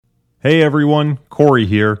Hey everyone, Corey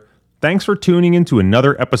here. Thanks for tuning in to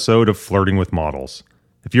another episode of Flirting with Models.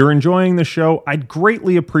 If you're enjoying the show, I'd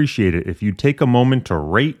greatly appreciate it if you'd take a moment to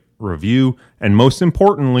rate, review, and most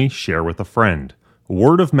importantly, share with a friend.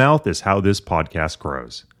 Word of mouth is how this podcast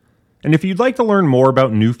grows. And if you'd like to learn more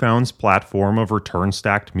about Newfound's platform of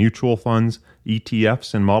return-stacked mutual funds,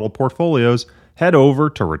 ETFs, and model portfolios, head over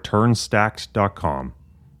to returnstacked.com.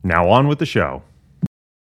 Now on with the show.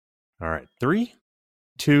 All right, 3,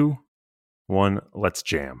 2, 1, let's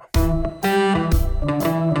jam.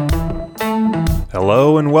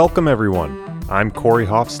 Hello and welcome everyone. I'm Corey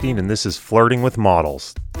Hoffstein and this is Flirting with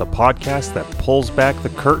Models, the podcast that pulls back the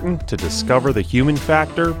curtain to discover the human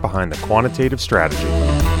factor behind the quantitative strategy.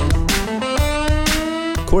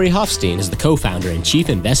 Corey Hoffstein is the co-founder and chief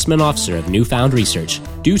investment officer of Newfound Research.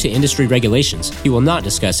 Due to industry regulations, he will not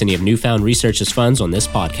discuss any of Newfound Research's funds on this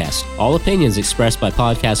podcast. All opinions expressed by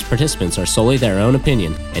podcast participants are solely their own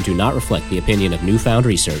opinion and do not reflect the opinion of Newfound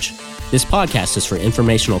Research. This podcast is for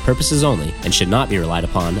informational purposes only and should not be relied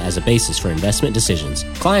upon as a basis for investment decisions.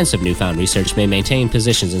 Clients of Newfound Research may maintain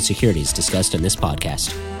positions in securities discussed in this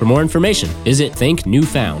podcast. For more information, visit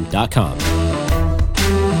thinknewfound.com.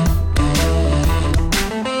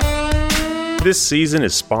 This season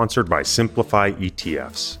is sponsored by Simplify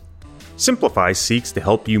ETFs. Simplify seeks to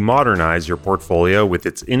help you modernize your portfolio with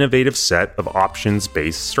its innovative set of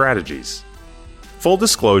options-based strategies. Full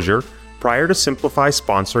disclosure, prior to Simplify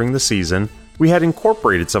sponsoring the season, we had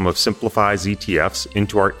incorporated some of Simplify's ETFs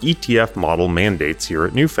into our ETF model mandates here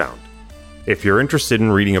at Newfound. If you're interested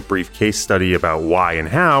in reading a brief case study about why and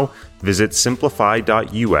how, visit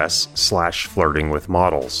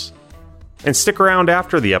simplify.us/flirtingwithmodels. And stick around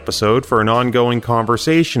after the episode for an ongoing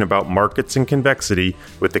conversation about markets and convexity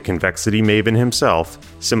with the convexity maven himself,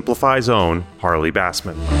 Simplify's own Harley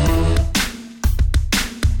Bassman.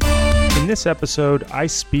 In this episode, I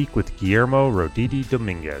speak with Guillermo Roditi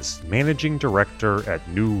Dominguez, Managing Director at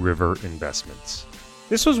New River Investments.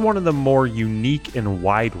 This was one of the more unique and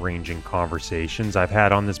wide-ranging conversations I've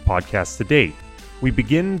had on this podcast to date. We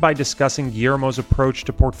begin by discussing Guillermo's approach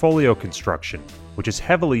to portfolio construction, which is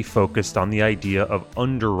heavily focused on the idea of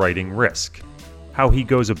underwriting risk. How he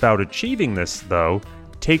goes about achieving this, though,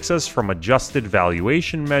 takes us from adjusted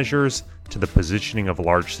valuation measures to the positioning of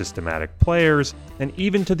large systematic players, and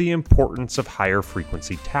even to the importance of higher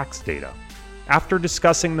frequency tax data. After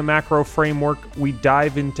discussing the macro framework, we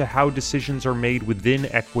dive into how decisions are made within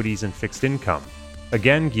equities and fixed income.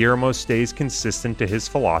 Again, Guillermo stays consistent to his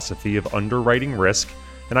philosophy of underwriting risk,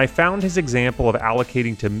 and I found his example of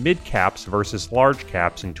allocating to mid-caps versus large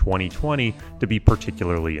caps in 2020 to be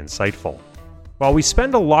particularly insightful. While we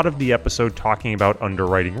spend a lot of the episode talking about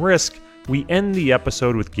underwriting risk, we end the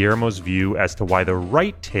episode with Guillermo's view as to why the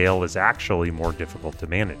right tail is actually more difficult to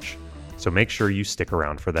manage. So make sure you stick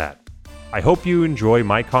around for that. I hope you enjoy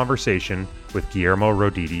my conversation with Guillermo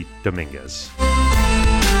Roditi Dominguez.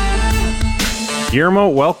 Guillermo,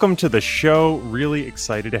 welcome to the show. Really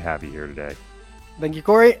excited to have you here today. Thank you,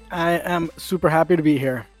 Corey. I am super happy to be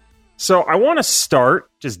here. So I want to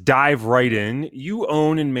just dive right in. You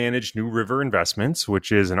own and manage New River Investments,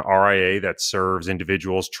 which is an RIA that serves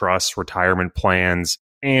individuals, trusts, retirement plans.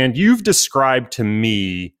 And you've described to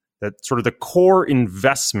me that sort of the core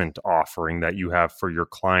investment offering that you have for your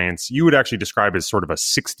clients, you would actually describe as sort of a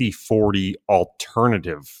 60-40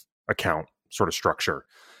 alternative account sort of structure.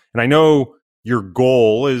 And I know your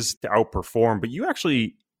goal is to outperform, but you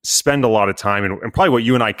actually spend a lot of time, and probably what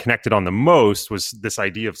you and I connected on the most was this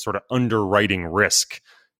idea of sort of underwriting risk.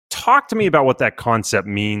 Talk to me about what that concept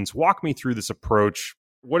means. Walk me through this approach.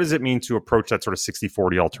 What does it mean to approach that sort of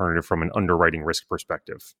 60-40 alternative from an underwriting risk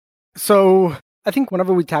perspective? So I think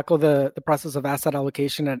whenever we tackle the process of asset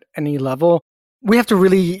allocation at any level, we have to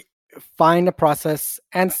really find a process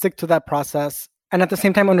and stick to that process, and at the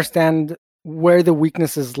same time understand where the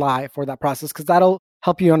weaknesses lie for that process, because that'll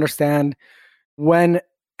help you understand when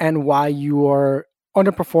and why you are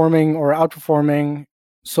underperforming or outperforming,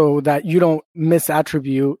 so that you don't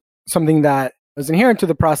misattribute something that is inherent to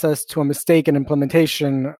the process to a mistake in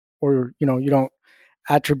implementation, or you don't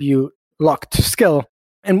attribute luck to skill.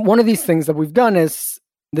 And one of these things that we've done is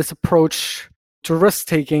this approach to risk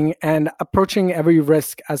taking and approaching every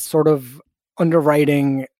risk as sort of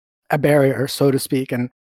underwriting a barrier, so to speak. And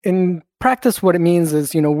in practice, what it means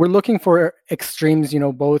is, we're looking for extremes,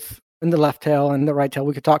 both in the left tail and the right tail.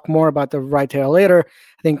 We could talk more about the right tail later.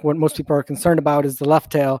 I think what most people are concerned about is the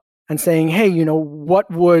left tail, and saying, hey, what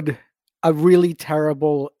would a really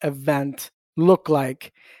terrible event look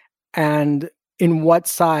like? And in what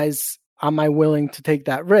size am I willing to take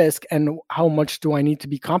that risk? And how much do I need to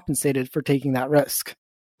be compensated for taking that risk?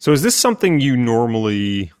 So is this something you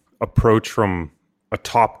normally approach from a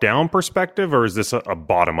top-down perspective, or is this a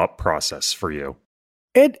bottom-up process for you?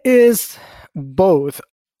 It is both.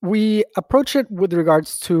 We approach it with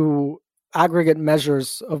regards to aggregate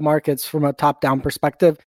measures of markets from a top-down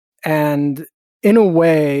perspective. And in a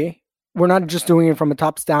way, we're not just doing it from a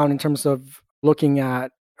tops-down in terms of looking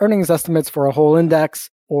at earnings estimates for a whole index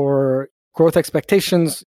or growth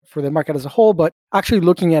expectations for the market as a whole, but actually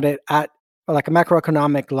looking at it at like a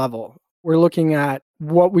macroeconomic level. We're looking at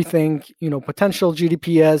what we think, potential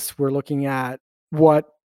GDP is. We're looking at what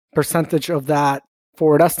percentage of that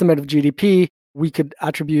forward estimate of GDP we could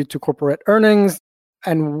attribute to corporate earnings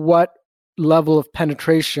and what level of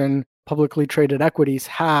penetration publicly traded equities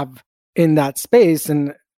have in that space.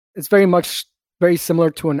 And it's very similar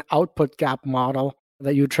to an output gap model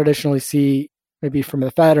that you traditionally see maybe from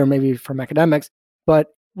the Fed or maybe from academics. But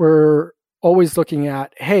we're always looking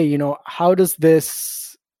at, hey, how does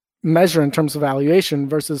this measure in terms of valuation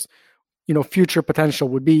versus, future potential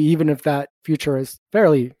would be, even if that future is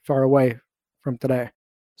fairly far away from today.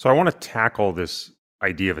 So I want to tackle this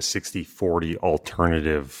idea of a 60-40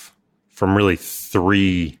 alternative from really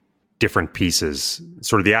three different pieces.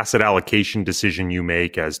 Sort of the asset allocation decision you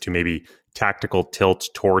make as to maybe tactical tilt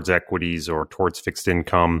towards equities or towards fixed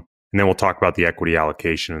income. And then we'll talk about the equity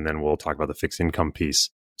allocation, and then we'll talk about the fixed income piece.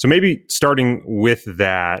 So maybe starting with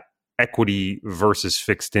that equity versus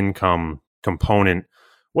fixed income component,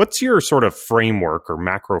 what's your sort of framework or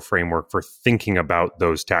macro framework for thinking about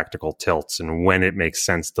those tactical tilts and when it makes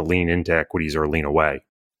sense to lean into equities or lean away?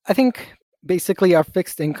 I think basically our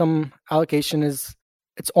fixed income allocation it's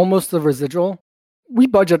almost the residual. We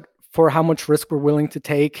budget for how much risk we're willing to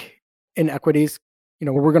take in equities.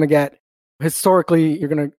 We're going to get, historically, you're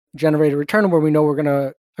going to generate a return where we know we're going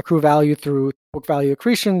to accrue value through book value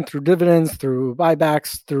accretion, through dividends, through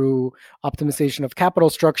buybacks, through optimization of capital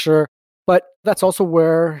structure. But that's also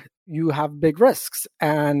where you have big risks.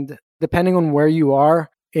 And depending on where you are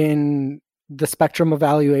in the spectrum of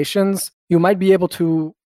valuations, you might be able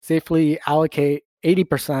to safely allocate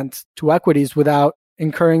 80% to equities without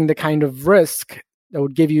incurring the kind of risk that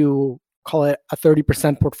would give you, call it a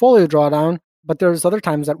 30% portfolio drawdown. But there's other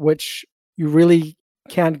times at which you really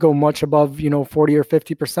can't go much above, 40 or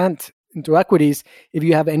 50% into equities if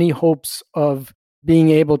you have any hopes of being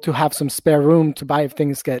able to have some spare room to buy if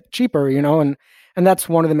things get cheaper, and that's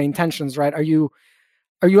one of the main tensions, right? Are you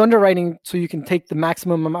underwriting so you can take the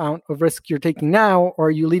maximum amount of risk you're taking now, or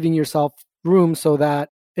are you leaving yourself room so that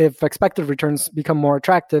if expected returns become more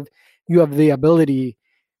attractive, you have the ability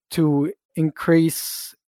to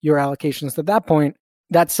increase your allocations at that point?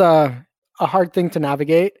 That's a hard thing to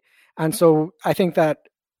navigate. And so I think that,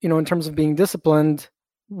 in terms of being disciplined,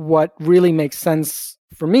 what really makes sense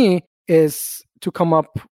for me is to come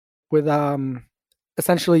up with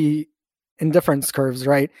essentially indifference curves,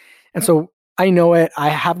 right? And so I know it. I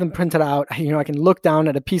have them printed out. I can look down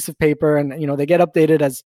at a piece of paper and, they get updated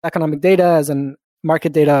as economic data, as in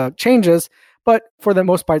market data changes. But for the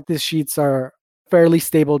most part, these sheets are fairly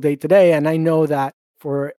stable day to day. And I know that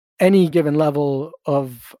for any given level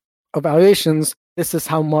of valuations, this is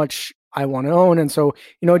how much I want to own. And so,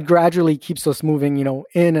 it gradually keeps us moving,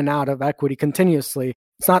 in and out of equity continuously.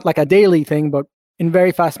 It's not like a daily thing, but in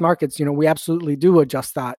very fast markets, we absolutely do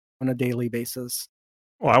adjust that on a daily basis.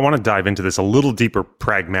 Well, I want to dive into this a little deeper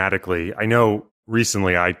pragmatically. I know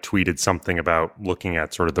recently I tweeted something about looking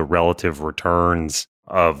at sort of the relative returns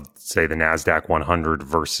of, say, the NASDAQ 100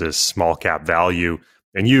 versus small cap value.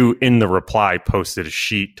 And you, in the reply, posted a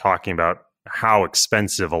sheet talking about how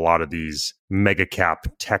expensive a lot of these mega cap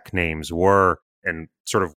tech names were and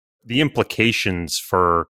sort of the implications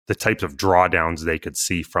for the types of drawdowns they could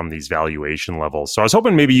see from these valuation levels. So I was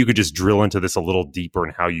hoping maybe you could just drill into this a little deeper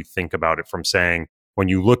and how you think about it, from saying, when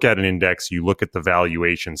you look at an index, you look at the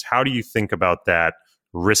valuations, how do you think about that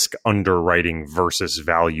risk underwriting versus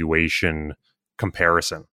valuation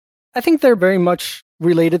comparison? I think they're very much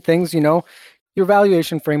related things. Your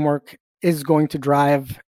valuation framework is going to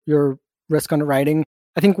drive your risk underwriting.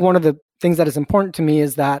 I think one of the things that is important to me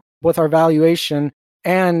is that both our valuation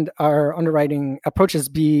and our underwriting approaches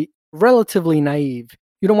be relatively naive.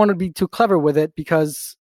 You don't want to be too clever with it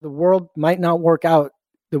because the world might not work out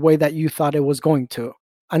the way that you thought it was going to.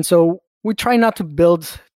 And so we try not to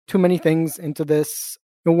build too many things into this.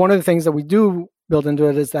 One of the things that we do build into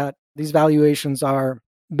it is that these valuations are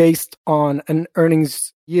based on an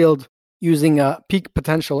earnings yield using a peak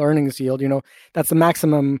potential earnings yield. That's the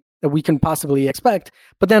maximum that we can possibly expect.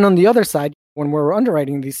 But then on the other side, when we're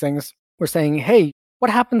underwriting these things, we're saying, hey,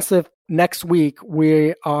 what happens if next week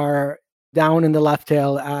we are down in the left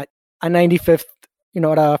tail at a 95th, at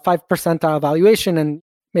a 5 percentile valuation, and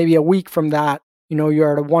maybe a week from that,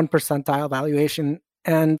 you're at a 1 percentile valuation.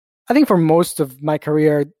 And I think for most of my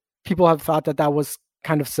career, people have thought that that was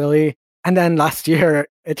kind of silly. And then last year,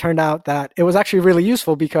 it turned out that it was actually really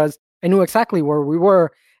useful because I knew exactly where we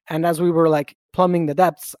were. And as we were like plumbing the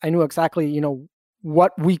depths, I knew exactly,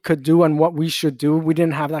 what we could do and what we should do. We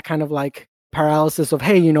didn't have that kind of like paralysis of,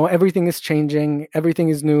 hey, everything is changing, everything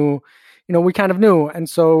is new. We kind of knew. And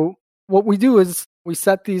so what we do is we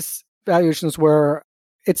set these valuations where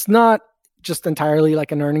it's not just entirely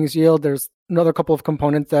like an earnings yield. There's another couple of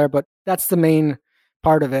components there, but that's the main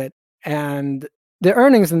part of it. And the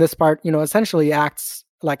earnings in this part, essentially acts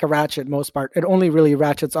like a ratchet most part. It only really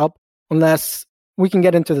ratchets up unless we can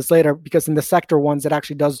get into this later, because in the sector ones, it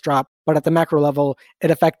actually does drop. But at the macro level,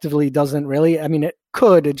 it effectively doesn't really. I mean, it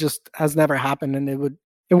could, it just has never happened. And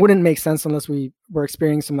it wouldn't make sense unless we were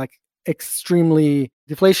experiencing some like extremely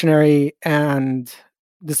deflationary and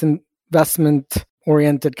disinvestment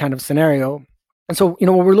oriented kind of scenario. And so,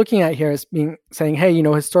 what we're looking at here is saying, hey,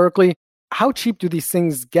 historically, how cheap do these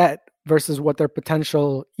things get versus what their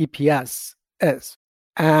potential EPS is?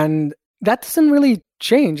 And that doesn't really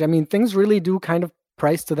change. I mean, things really do kind of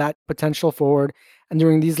price to that potential forward. And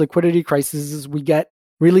during these liquidity crises, we get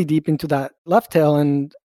really deep into that left tail.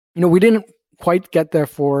 And, we didn't quite get there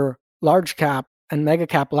for large cap and mega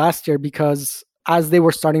cap last year because as they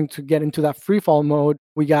were starting to get into that free fall mode,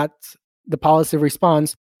 we got the policy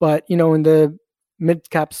response. But, in the mid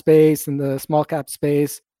cap space, in the small cap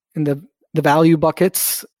space, in the value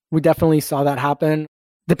buckets, we definitely saw that happen.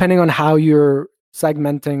 Depending on how you're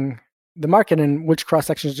segmenting the market and which cross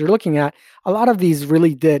sections you're looking at, a lot of these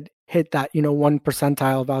really did hit that, 1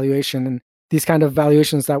 percentile valuation, and these kind of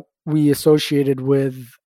valuations that we associated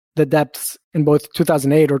with the depths in both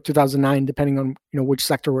 2008 or 2009, depending on, which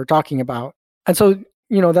sector we're talking about. And so,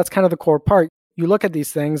 that's kind of the core part. You look at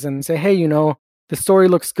these things and say, hey, the story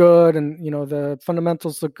looks good and, the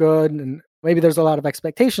fundamentals look good and maybe there's a lot of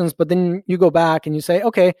expectations, but then you go back and you say,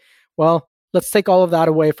 okay, well, let's take all of that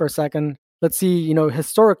away for a second. Let's see,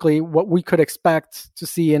 historically what we could expect to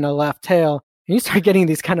see in a left tail. And you start getting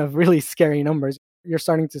these kind of really scary numbers. You're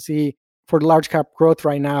starting to see for large cap growth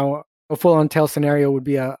right now, a full on tail scenario would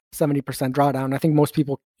be a 70% drawdown. I think most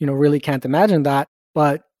people, really can't imagine that.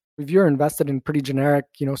 But if you're invested in pretty generic,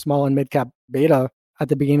 small and mid cap beta at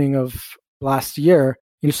the beginning of last year,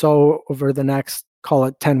 you saw over the next, call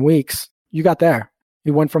it 10 weeks, you got there.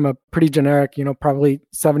 You went from a pretty generic, probably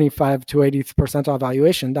 75 to 80th percentile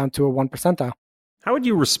valuation down to a 1 percentile. How would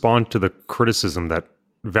you respond to the criticism that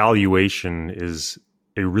valuation is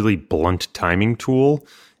a really blunt timing tool,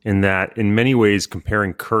 in that in many ways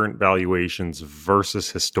comparing current valuations versus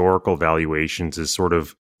historical valuations is sort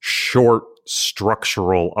of short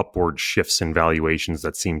structural upward shifts in valuations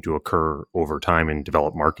that seem to occur over time in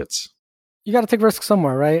developed markets? You got to take risks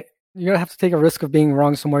somewhere, right? You're going to have to take a risk of being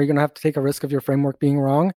wrong somewhere. You're going to have to take a risk of your framework being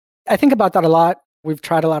wrong. I think about that a lot. We've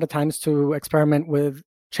tried a lot of times to experiment with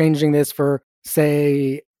changing this for,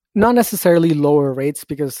 say, not necessarily lower rates,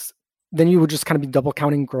 because then you would just kind of be double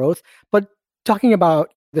counting growth, but talking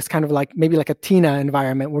about this kind of like maybe like a TINA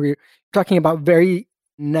environment where you're talking about very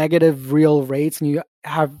negative real rates and you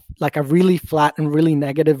have like a really flat and really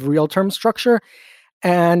negative real term structure.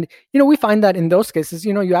 And, we find that in those cases,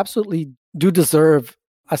 you absolutely do deserve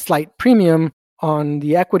a slight premium on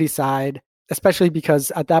the equity side, especially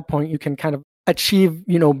because at that point you can kind of achieve,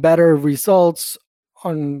 better results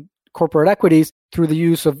on corporate equities through the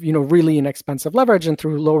use of, really inexpensive leverage and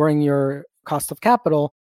through lowering your cost of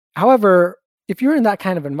capital. However, if you're in that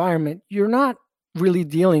kind of environment, you're not really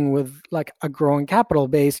dealing with like a growing capital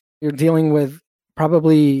base. You're dealing with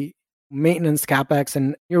probably maintenance capex,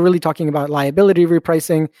 and you're really talking about liability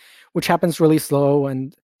repricing, which happens really slow.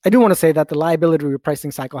 And I do want to say that the liability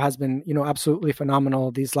repricing cycle has been, absolutely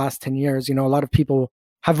phenomenal these last 10 years. A lot of people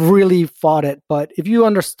have really fought it, but if you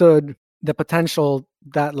understood the potential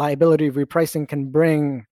that liability repricing can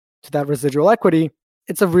bring to that residual equity,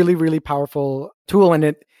 it's a really, really powerful tool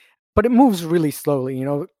but it moves really slowly.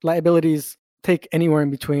 Liabilities take anywhere in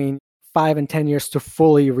between 5 and 10 years to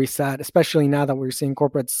fully reset, especially now that we're seeing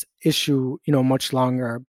corporates issue, much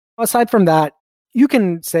longer. Aside from that, you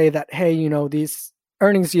can say that, hey, these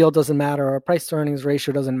earnings yield doesn't matter or price to earnings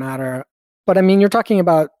ratio doesn't matter. But I mean, you're talking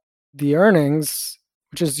about the earnings,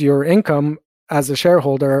 which is your income as a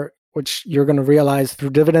shareholder, which you're going to realize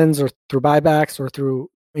through dividends or through buybacks or through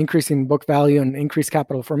increasing book value and increased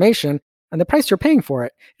capital formation, and the price you're paying for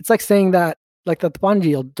it. It's like saying that the bond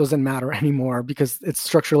yield doesn't matter anymore because it's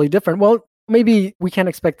structurally different. Well, maybe we can't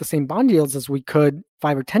expect the same bond yields as we could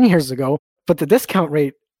 5 or 10 years ago, but the discount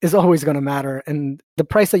rate is always going to matter. And the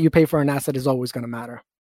price that you pay for an asset is always going to matter.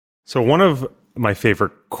 So one of my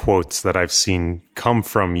favorite quotes that I've seen come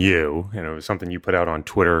from you, and it was something you put out on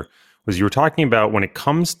Twitter, was you were talking about when it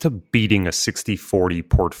comes to beating a 60-40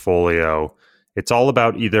 portfolio, it's all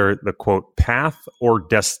about either the quote path or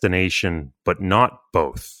destination, but not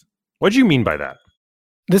both. What do you mean by that?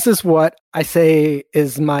 This is what I say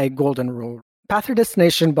is my golden rule. Path or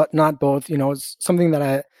destination, but not both. It's something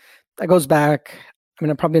that goes back.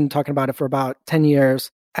 I've probably been talking about it for about 10 years.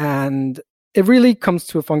 And it really comes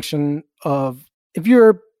to a function of if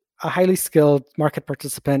you're a highly skilled market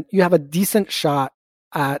participant, you have a decent shot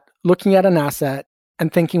at looking at an asset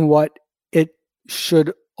and thinking what it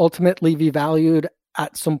should ultimately be valued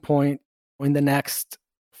at some point in the next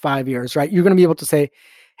 5 years, right? You're going to be able to say,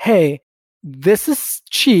 hey, this is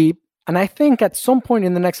cheap. And I think at some point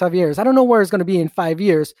in the next 5 years, I don't know where it's going to be in 5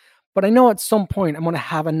 years, but I know at some point I'm going to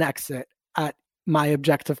have an exit at my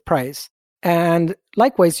objective price. And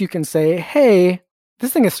likewise, you can say, hey,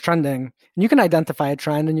 this thing is trending. And you can identify a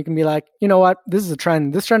trend and you can be like, you know what? This is a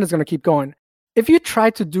trend. This trend is going to keep going. If you try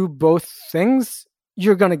to do both things,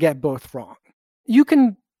 you're going to get both wrong. You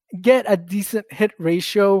can get a decent hit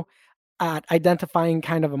ratio at identifying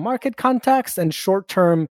kind of a market context and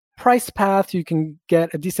short-term price path. You can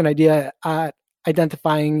get a decent idea at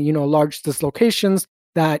identifying, large dislocations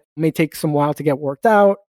that may take some while to get worked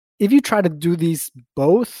out. If you try to do these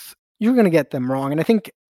both, you're going to get them wrong. And I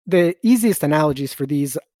think the easiest analogies for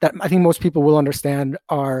these that I think most people will understand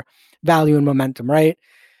are value and momentum, right?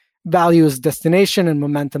 Value is destination and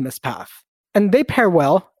momentum is path. And they pair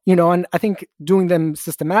well, and I think doing them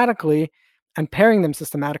systematically and pairing them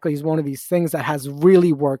systematically is one of these things that has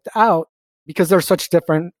really worked out because they're such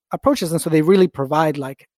different approaches. And so they really provide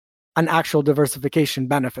like an actual diversification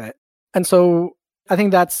benefit. And so I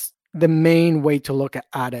think that's the main way to look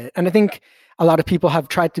at it. And I think a lot of people have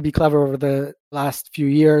tried to be clever over the last few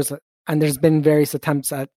years, and there's been various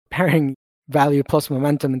attempts at pairing value plus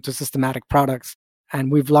momentum into systematic products.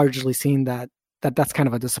 And we've largely seen that that's kind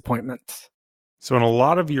of a disappointment. So in a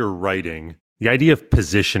lot of your writing, the idea of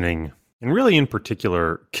positioning, and really in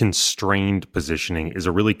particular, constrained positioning, is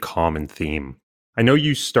a really common theme. I know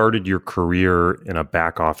you started your career in a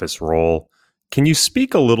back office role. Can you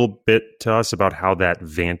speak a little bit to us about how that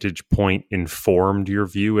vantage point informed your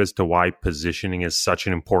view as to why positioning is such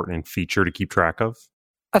an important feature to keep track of?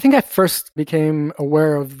 I think I first became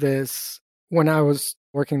aware of this when I was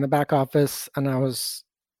working in the back office and I was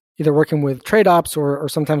either working with trade ops or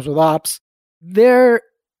sometimes with ops. There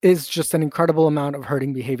is just an incredible amount of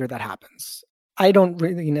herding behavior that happens. I don't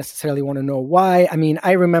really necessarily want to know why.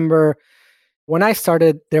 I remember when I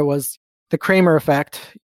started, there was the Kramer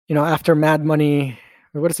effect. After Mad Money,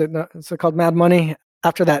 what is it? Is it called Mad Money?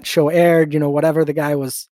 After that show aired, whatever the guy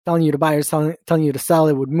was telling you to buy or telling you to sell,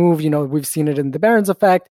 it would move. We've seen it in the Barron's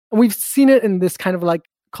effect. And we've seen it in this kind of like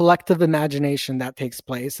collective imagination that takes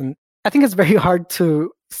place. And I think it's very hard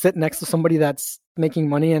to sit next to somebody that's making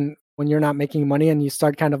money and when you're not making money and you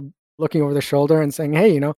start kind of looking over their shoulder and saying,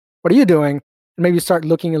 hey, what are you doing? And maybe you start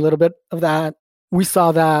looking a little bit of that. We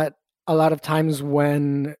saw that a lot of times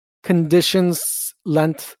when conditions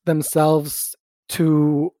lent themselves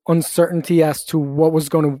to uncertainty as to what was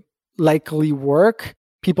going to likely work.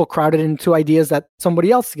 People crowded into ideas that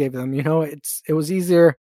somebody else gave them. It was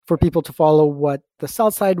easier for people to follow what the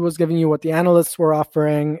sell side was giving you, what the analysts were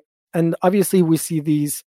offering. And obviously we see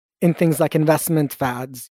these in things like investment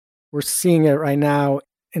fads. We're seeing it right now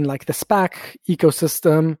in like the SPAC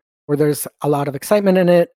ecosystem where there's a lot of excitement in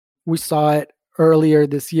it. We saw it earlier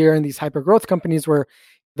this year in these hyper growth companies where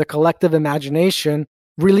the collective imagination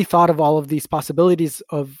really thought of all of these possibilities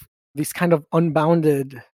of these kind of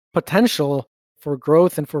unbounded potential for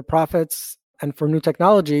growth and for profits and for new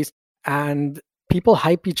technologies. And people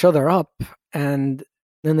hype each other up and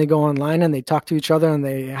then they go online and they talk to each other and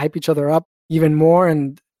they hype each other up even more.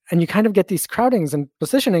 And you kind of get these crowdings and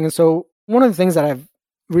positioning. And so one of the things that I've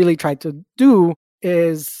really tried to do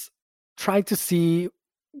is try to see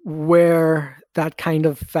where that kind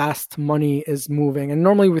of fast money is moving. And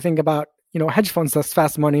normally we think about, hedge funds as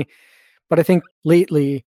fast money. But I think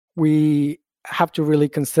lately we have to really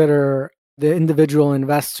consider the individual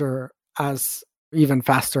investor as even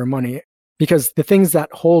faster money because the things that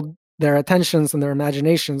hold their attentions and their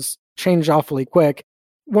imaginations change awfully quick.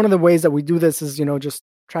 One of the ways that we do this is, just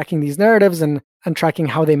tracking these narratives and tracking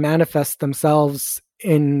how they manifest themselves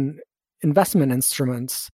in investment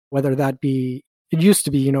instruments, whether that be, it used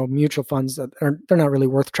to be, mutual funds that they're not really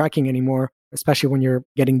worth tracking anymore, especially when you're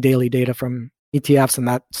getting daily data from ETFs and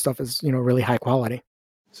that stuff is, really high quality.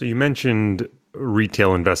 So you mentioned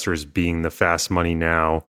retail investors being the fast money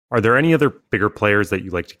now. Are there any other bigger players that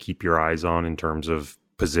you like to keep your eyes on in terms of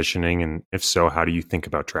positioning? And if so, how do you think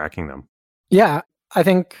about tracking them? Yeah, I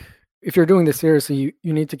think if you're doing this seriously,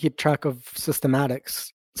 you need to keep track of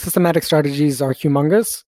systematics. Systematic strategies are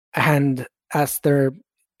humongous. And as their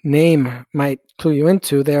name might clue you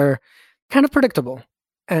into, they're kind of predictable.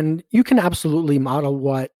 And you can absolutely model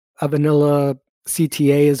what a vanilla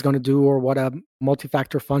CTA is going to do or what a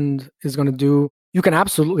multi-factor fund is going to do. You can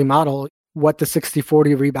absolutely model what the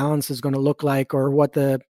 60-40 rebalance is going to look like or what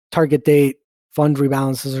the target date fund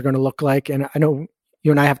rebalances are going to look like. And I know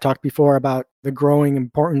you and I have talked before about the growing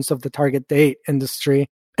importance of the target date industry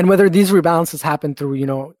and whether these rebalances happen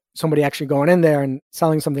through, somebody actually going in there and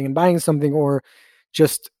selling something and buying something or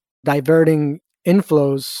just diverting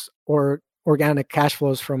inflows or organic cash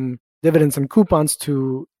flows from dividends and coupons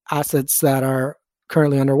to assets that are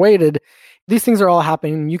currently underweighted. These things are all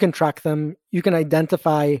happening. You can track them. You can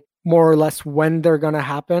identify more or less when they're going to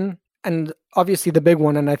happen. And obviously the big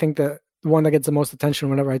one, and I think the one that gets the most attention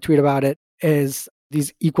whenever I tweet about it, is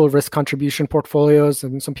these equal risk contribution portfolios.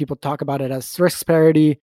 And some people talk about it as risk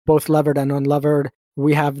parity, both levered and unlevered.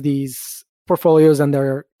 We have these portfolios and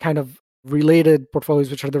they're kind of related portfolios,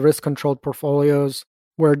 which are the risk controlled portfolios,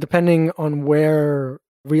 where depending on where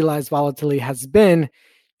realized volatility has been,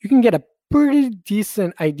 you can get a pretty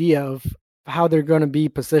decent idea of how they're going to be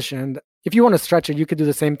positioned. If you want to stretch it, you could do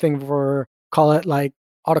the same thing for, call it like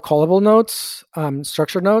autocallable notes,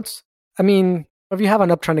 structured notes. I mean, if you have an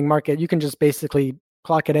uptrending market, you can just basically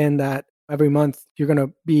clock it in that every month you're going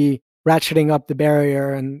to be ratcheting up the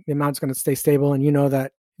barrier and the amount's going to stay stable. And you know that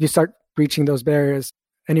if you start reaching those barriers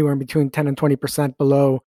anywhere in between 10 and 20%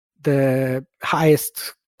 below the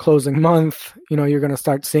highest closing month, you're going to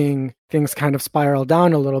start seeing things kind of spiral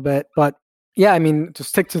down a little bit. But yeah, I mean, to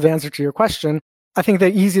stick to the answer to your question, I think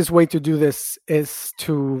the easiest way to do this is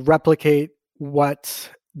to replicate what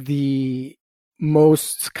the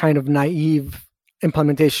most kind of naive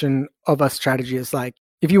implementation of a strategy is like.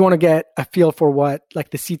 If you want to get a feel for what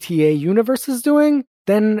like the CTA universe is doing,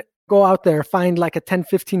 then go out there, find like a 10,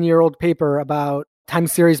 15-year-old paper about time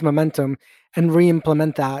series momentum and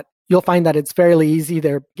re-implement that. You'll find that it's fairly easy.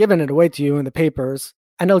 They're giving it away to you in the papers,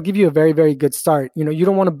 and it'll give you a very, very good start. You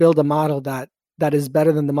don't want to build a model that is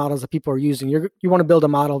better than the models that people are using. You want to build a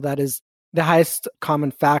model that is the highest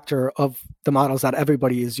common factor of the models that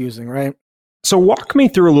everybody is using, right? So walk me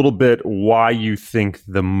through a little bit why you think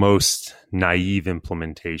the most naive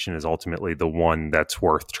implementation is ultimately the one that's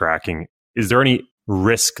worth tracking. Is there any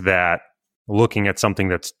risk that looking at something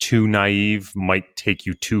that's too naive might take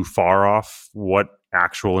you too far off what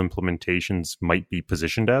actual implementations might be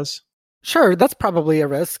positioned as? Sure, that's probably a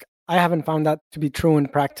risk. I haven't found that to be true in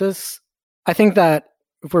practice. I think that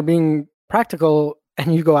if we're being practical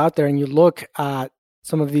and you go out there and you look at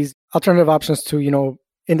some of these alternative options to,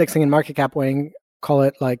 indexing and market cap weighing, call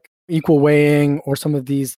it like equal weighing, or some of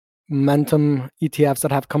these momentum ETFs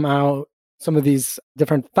that have come out, some of these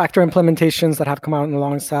different factor implementations that have come out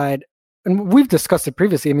alongside. And we've discussed it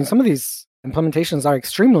previously. I mean, some of these implementations are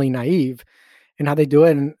extremely naive in how they do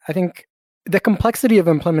it. And I think the complexity of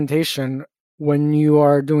implementation when you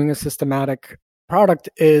are doing a systematic product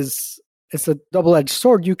it's a double-edged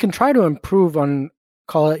sword. You can try to improve on,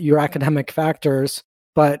 call it your academic factors,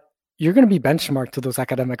 but you're going to be benchmarked to those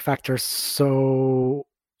academic factors. So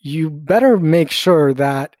you better make sure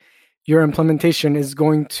that your implementation is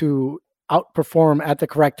going to outperform at the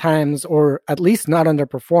correct times, or at least not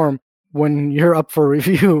underperform when you're up for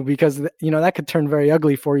review, because that could turn very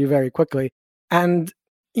ugly for you very quickly. And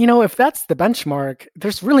if that's the benchmark,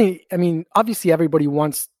 there's really, obviously everybody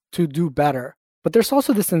wants to do better, but there's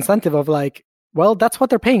also this incentive of like, well, that's what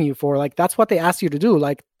they're paying you for. Like, that's what they asked you to do.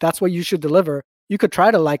 Like, that's what you should deliver. You could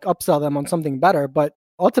try to like upsell them on something better, but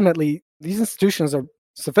ultimately these institutions are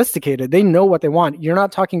sophisticated. They know what they want. You're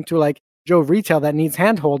not talking to like Joe Retail that needs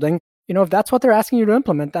hand-holding. If that's what they're asking you to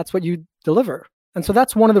implement, that's what you deliver. And so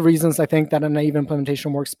that's one of the reasons I think that a naive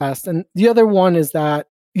implementation works best. And the other one is that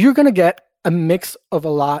you're going to get a mix of a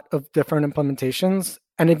lot of different implementations.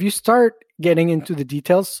 And if you start getting into the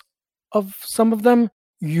details of some of them,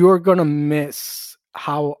 you're going to miss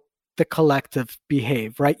how the collective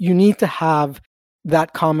behave, right? You need to have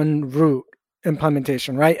that common root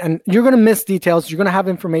implementation, right? And you're going to miss details. You're going to have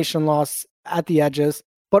information loss at the edges,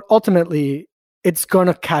 but ultimately it's going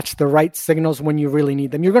to catch the right signals when you really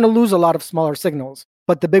need them. You're going to lose a lot of smaller signals,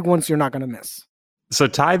 but the big ones you're not going to miss. So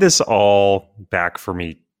tie this all back for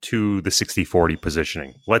me to the 60-40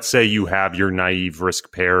 positioning. Let's say you have your naive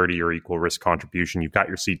risk parity or equal risk contribution. You've got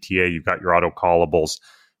your CTA, you've got your auto callables.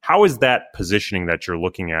 How is that positioning that you're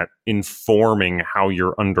looking at informing how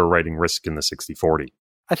you're underwriting risk in the 60-40?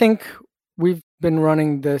 I think we've been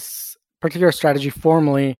running this particular strategy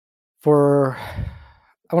formally for,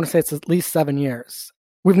 I want to say it's at least 7 years.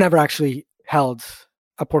 We've never actually held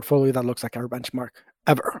a portfolio that looks like our benchmark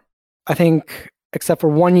ever. I think except for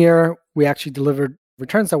 1 year, we actually delivered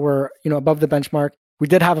returns that were, above the benchmark. We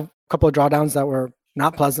did have a couple of drawdowns that were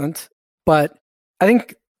not pleasant, but I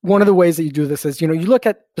think one of the ways that you do this is, you look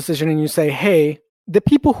at position and you say, hey, the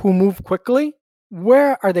people who move quickly,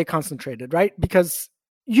 where are they concentrated, right? Because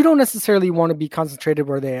you don't necessarily want to be concentrated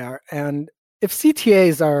where they are. And if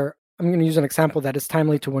CTAs are, I'm going to use an example that is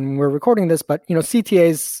timely to when we're recording this, but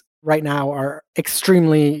CTAs right now are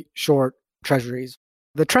extremely short treasuries.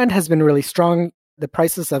 The trend has been really strong. The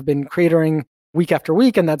prices have been cratering week after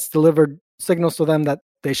week, and that's delivered signals to them that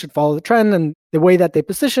they should follow the trend. And the way that they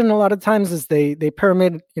position a lot of times is they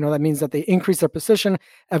pyramid. That means that they increase their position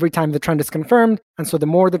every time the trend is confirmed. And so the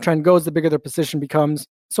more the trend goes, the bigger their position becomes.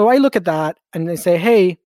 So I look at that and they say,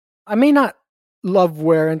 hey, I may not love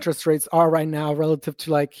where interest rates are right now relative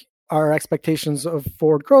to like our expectations of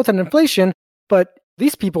forward growth and inflation, but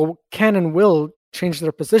these people can and will change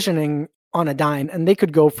their positioning on a dime. And they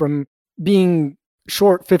could go from being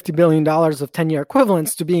short $50 billion of 10-year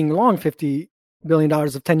equivalents to being long $50 billion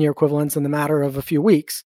of 10-year equivalents in the matter of a few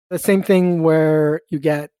weeks. The same thing where you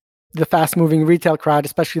get the fast-moving retail crowd,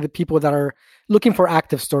 especially the people that are looking for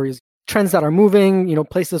active stories, trends that are moving,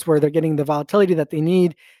 places where they're getting the volatility that they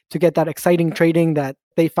need to get that exciting trading that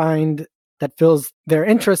they find that fills their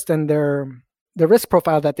interest and their risk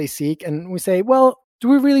profile that they seek. And we say, well, do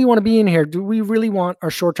we really want to be in here? Do we really want our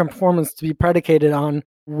short-term performance to be predicated on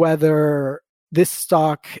whether this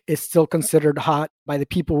stock is still considered hot by the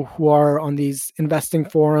people who are on these investing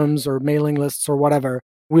forums or mailing lists or whatever?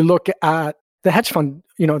 We look at the hedge fund,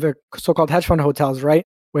 the so-called hedge fund hotels, right?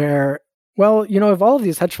 Where, well, if all of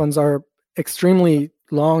these hedge funds are extremely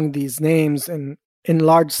long, these names and in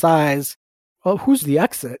large size, well, who's the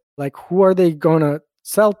exit? Like, who are they going to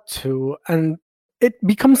sell to? And it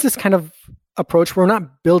becomes this kind of approach. We're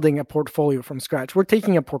not building a portfolio from scratch. We're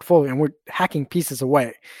taking a portfolio and we're hacking pieces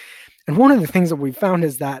away. And one of the things that we found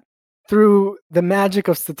is that through the magic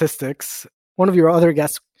of statistics, one of your other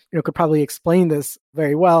guests, could probably explain this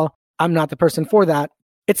very well. I'm not the person for that.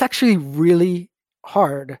 It's actually really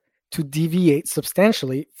hard to deviate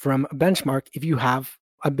substantially from a benchmark if you have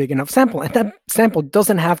a big enough sample. And that sample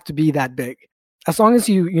doesn't have to be that big. As long as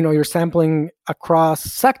you're sampling across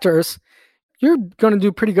sectors, you're going to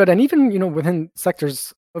do pretty good. And even, within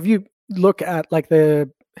sectors, if you look at like the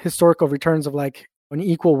historical returns of like an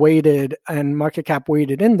equal weighted and market cap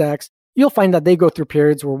weighted index, you'll find that they go through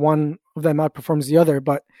periods where one of them outperforms the other,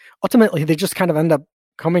 but ultimately they just kind of end up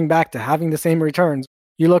coming back to having the same returns.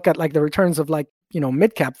 You look at like the returns of like,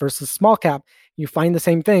 mid cap versus small cap, you find the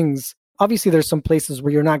same things. Obviously there's some places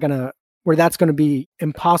where where that's going to be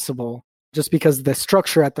impossible just because the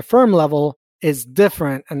structure at the firm level is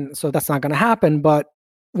different. And so that's not going to happen. But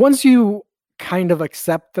once you kind of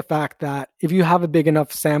accept the fact that if you have a big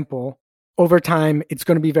enough sample, over time, it's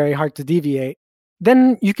going to be very hard to deviate,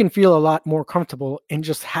 then you can feel a lot more comfortable in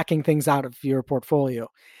just hacking things out of your portfolio.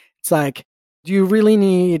 It's like, do you really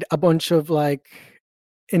need a bunch of like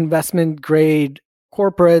investment grade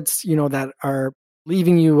corporates, that are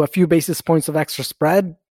leaving you a few basis points of extra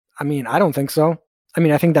spread? I mean, I don't think so.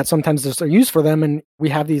 I think that sometimes there's a use for them. And we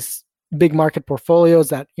have these big market portfolios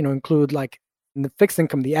that, include like in the fixed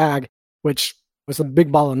income, the ag, which was a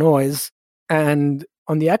big ball of noise. And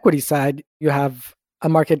on the equity side, you have a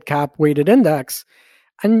market cap weighted index,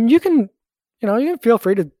 and you can feel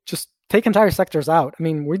free to just take entire sectors out.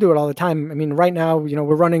 We do it all the time. Right now,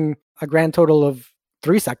 we're running a grand total of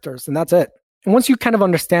 3 sectors, and that's it. And once you kind of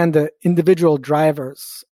understand the individual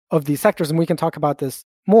drivers of these sectors, and we can talk about this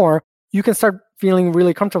more, you can start feeling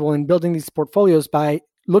really comfortable in building these portfolios by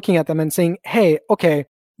looking at them and saying, hey, okay,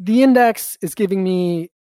 the index is giving me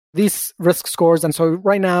these risk scores. And so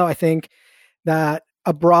right now, I think that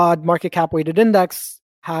a broad market cap weighted index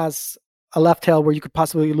has a left tail where you could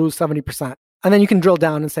possibly lose 70%. And then you can drill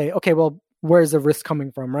down and say, okay, well, where's the risk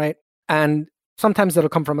coming from, right? And sometimes it'll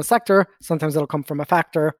come from a sector, sometimes it'll come from a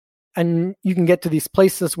factor. And you can get to these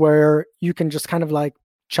places where you can just kind of like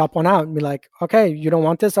chop one out and be like, okay, you don't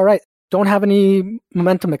want this? All right. Don't have any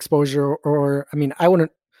momentum exposure. Or I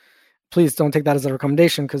wouldn't, please don't take that as a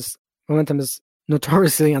recommendation because momentum is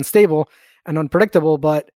notoriously unstable and unpredictable.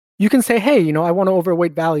 But you can say, hey, I want to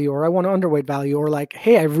overweight value, or I want to underweight value, or like,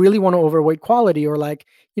 hey, I really want to overweight quality, or like,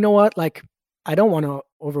 you know what, like, I don't want to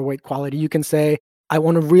overweight quality. You can say, I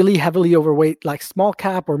want to really heavily overweight like small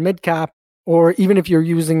cap or mid cap, or even if you're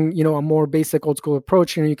using, a more basic old school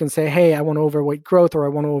approach, you can say, hey, I want to overweight growth, or I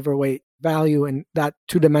want to overweight value, and that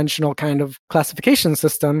 2-dimensional kind of classification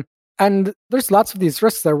system. And there's lots of these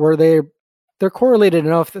risks there where they're correlated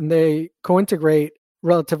enough and they co-integrate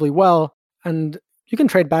relatively well. And you can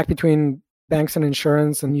trade back between banks and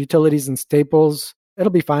insurance and utilities and staples,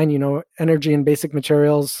 it'll be fine, energy and basic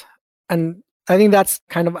materials. And I think that's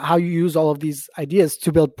kind of how you use all of these ideas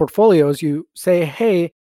to build portfolios. You say,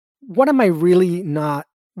 hey, what am I really not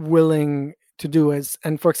willing to do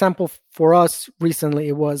and for example, for us recently,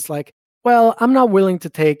 it was like, well, I'm not willing to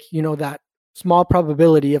take, that small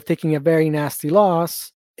probability of taking a very nasty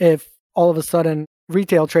loss if all of a sudden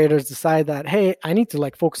retail traders decide that, hey, I need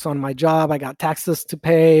to focus on my job. I got taxes to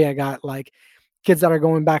pay. I got kids that are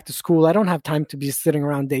going back to school. I don't have time to be sitting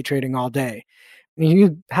around day trading all day. And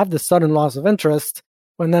you have this sudden loss of interest,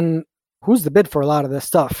 and then who's the bid for a lot of this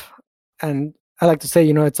stuff? And I like to say,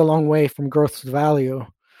 it's a long way from growth to value.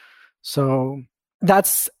 So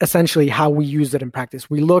that's essentially how we use it in practice.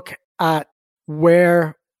 We look at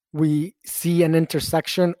where we see an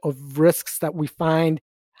intersection of risks that we find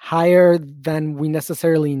higher than we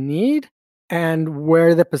necessarily need, and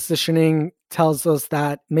where the positioning tells us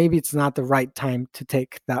that maybe it's not the right time to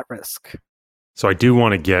take that risk. So I do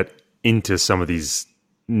want to get into some of these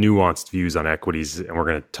nuanced views on equities, and we're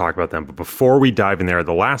going to talk about them. But before we dive in there,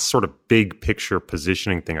 the last sort of big picture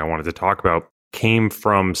positioning thing I wanted to talk about came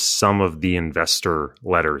from some of the investor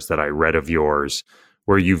letters that I read of yours,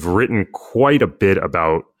 where you've written quite a bit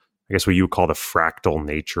about, I guess, what you would call the fractal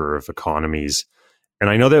nature of economies. And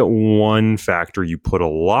I know that one factor you put a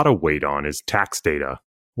lot of weight on is tax data.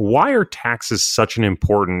 Why are taxes such an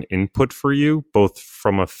important input for you, both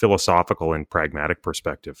from a philosophical and pragmatic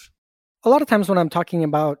perspective? A lot of times when I'm talking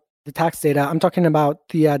about the tax data, I'm talking about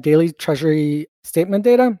the daily Treasury statement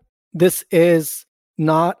data. This is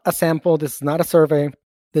not a sample. This is not a survey.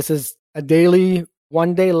 This is a daily,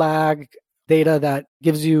 one-day lag data that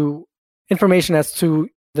gives you information as to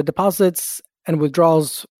the deposits and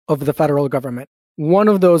withdrawals of the federal government. One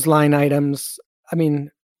of those line items, I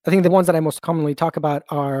think the ones that I most commonly talk about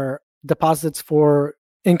are deposits for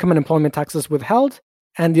income and employment taxes withheld.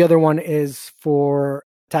 And the other one is for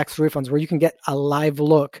tax refunds, where you can get a live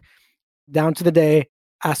look down to the day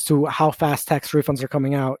as to how fast tax refunds are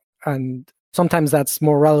coming out. And sometimes that's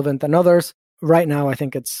more relevant than others. Right now, I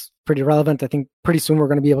think it's pretty relevant. I think pretty soon we're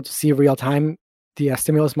going to be able to see real time the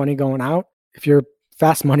stimulus money going out. If you're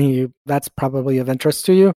fast money, that's probably of interest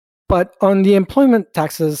to you. But on the employment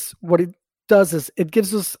taxes, what it does is it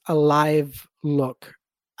gives us a live look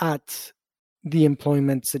at the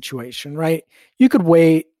employment situation, right? You could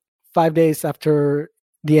wait 5 days after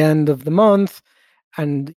the end of the month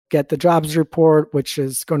and get the jobs report, which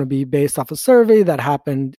is going to be based off a survey that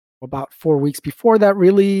happened about 4 weeks before that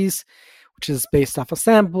release, which is based off a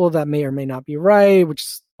sample that may or may not be right, which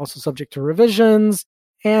is also subject to revisions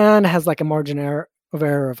and has a margin of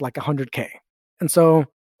error of 100K. And so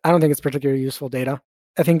I don't think it's particularly useful data.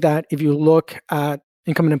 I think that if you look at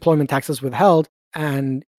income and employment taxes withheld,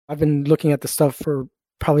 and I've been looking at this stuff for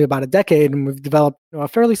probably about a decade, and we've developed a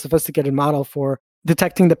fairly sophisticated model for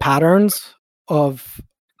detecting the patterns of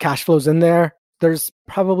cash flows in there. There's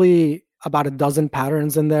probably about a dozen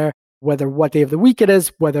patterns in there, whether what day of the week it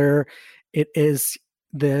is, whether it is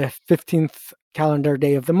the 15th calendar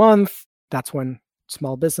day of the month. That's when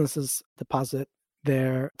small businesses deposit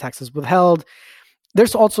their taxes withheld.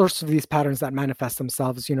 There's all sorts of these patterns that manifest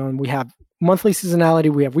themselves, and we have monthly seasonality,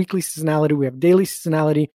 we have weekly seasonality, we have daily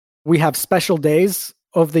seasonality, we have special days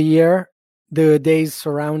of the year. The days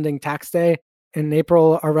surrounding tax day in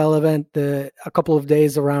April are relevant. A couple of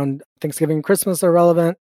days around Thanksgiving and Christmas are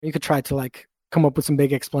relevant. You could try to come up with some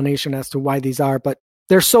big explanation as to why these are, but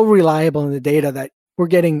they're so reliable in the data that we're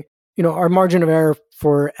getting, our margin of error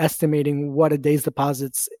for estimating what a day's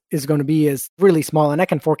deposits is going to be is really small. And I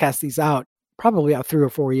can forecast these out probably out 3 or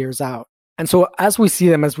 4 years out. And so as we see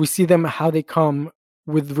them, how they come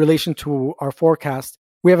with relation to our forecast,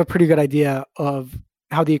 we have a pretty good idea of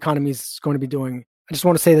how the economy is going to be doing. I just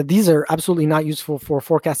want to say that these are absolutely not useful for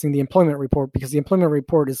forecasting the employment report, because the employment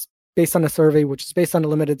report is based on a survey, which is based on a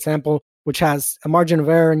limited sample, which has a margin of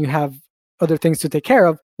error, and you have other things to take care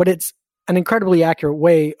of. But it's an incredibly accurate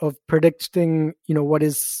way of predicting, what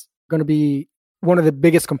is going to be one of the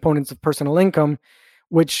biggest components of personal income,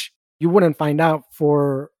 which you wouldn't find out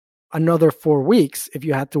for another 4 weeks if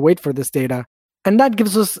you had to wait for this data. And that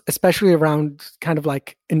gives us, especially around kind of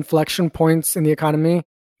inflection points in the economy,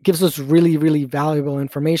 gives us really, really valuable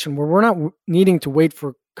information where we're not needing to wait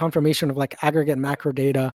for confirmation of aggregate macro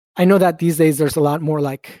data. I know that these days there's a lot more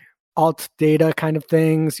alt data kind of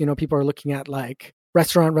things. People are looking at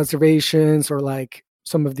restaurant reservations or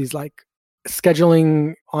some of these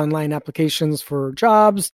scheduling online applications for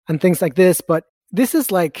jobs and things like this. But this is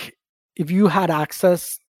if you had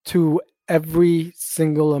access to every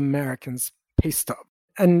single American's pay stub.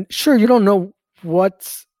 And sure, you don't know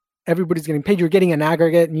what everybody's getting paid. You're getting an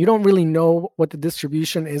aggregate and you don't really know what the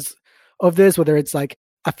distribution is of this, whether it's like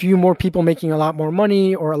a few more people making a lot more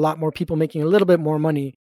money or a lot more people making a little bit more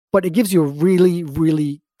money. But it gives you a really,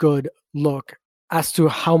 really good look as to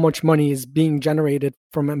how much money is being generated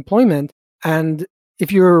from employment. And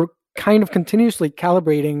if you're kind of continuously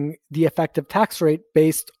calibrating the effective tax rate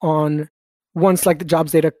based on once like the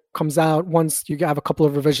jobs data comes out, once you have a couple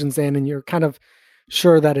of revisions in and you're kind of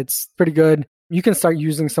sure that it's pretty good, you can start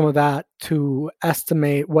using some of that to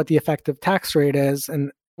estimate what the effective tax rate is.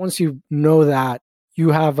 And once you know that,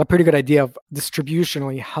 you have a pretty good idea of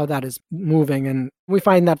distributionally how that is moving. And we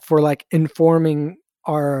find that for like informing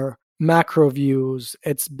our macro views,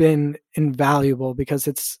 it's been invaluable because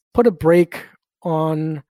it's put a brake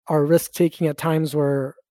on our risk taking at times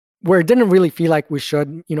where it didn't really feel like we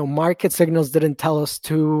should. Market signals didn't tell us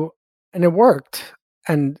to, and it worked.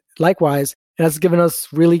 And likewise, it has given us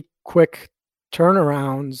really quick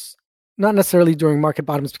turnarounds, not necessarily during market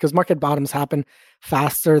bottoms, because market bottoms happen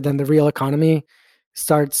faster than the real economy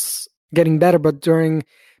starts getting better. But during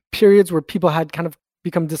periods where people had kind of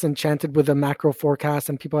become disenchanted with the macro forecast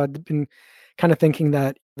and people had been kind of thinking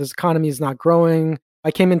that this economy is not growing,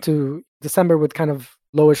 I came into December with kind of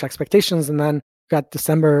lowish expectations, and then got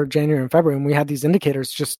December, January, and February, and we had these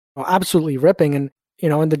indicators just absolutely ripping. And,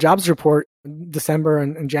 in the jobs report, December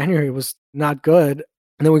and January was not good.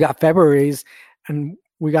 And then we got February's and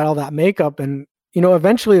we got all that makeup. And,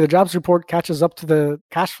 eventually the jobs report catches up to the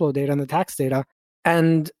cash flow data and the tax data.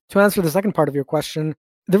 And to answer the second part of your question,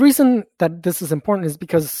 the reason that this is important is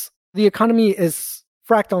because the economy is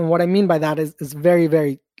fractal. And what I mean by that is very,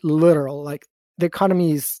 very literal. Like the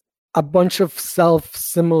economy is a bunch of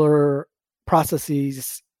self-similar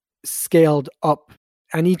processes scaled up.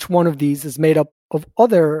 And each one of these is made up of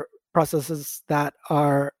other processes that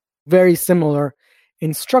are very similar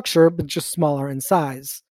in structure, but just smaller in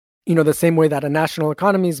size. The same way that a national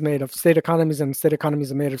economy is made of state economies and state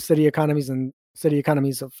economies are made of city economies and city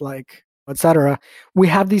economies of like, et cetera. We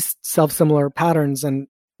have these self-similar patterns. And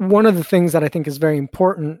one of the things that I think is very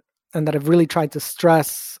important and that I've really tried to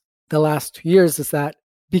stress the last 2 years is that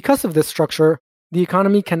because of this structure, the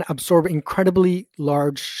economy can absorb incredibly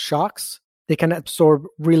large shocks. They can absorb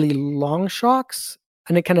really long shocks,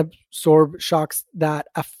 and it can absorb shocks that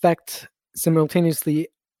affect simultaneously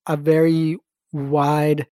a very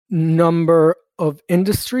wide number of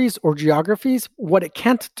industries or geographies. What it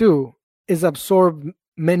can't do is absorb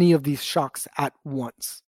many of these shocks at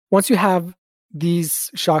once. Once you have these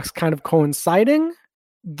shocks kind of coinciding,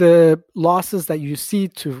 the losses that you see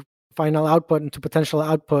to final output and to potential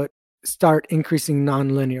output start increasing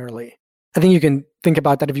non-linearly. I think you can think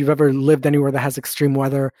about that if you've ever lived anywhere that has extreme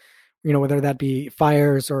weather, whether that be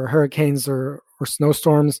fires or hurricanes or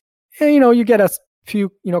snowstorms. You get a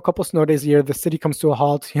few, couple snow days a year, the city comes to a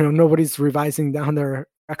halt. Nobody's revising down their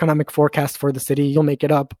economic forecast for the city. You'll make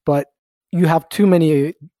it up. But you have too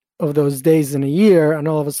many of those days in a year, and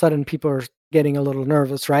all of a sudden people are getting a little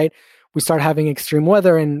nervous, right? We start having extreme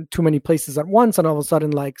weather in too many places at once, and all of a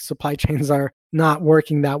sudden, like, supply chains are not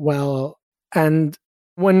working that well. And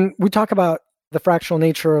when we talk about the fractional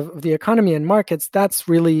nature of the economy and markets, that's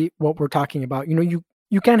really what we're talking about.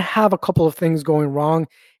 You can have a couple of things going wrong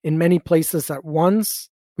in many places at once,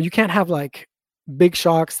 but you can't have like big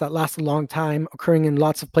shocks that last a long time occurring in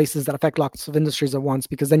lots of places that affect lots of industries at once,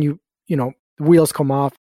 because then the wheels come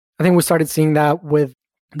off. I think we started seeing that with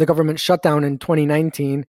the government shutdown in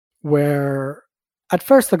 2019, where at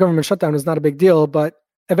first the government shutdown was not a big deal, but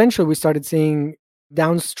eventually we started seeing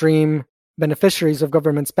downstream beneficiaries of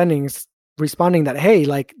government spending responding that, hey,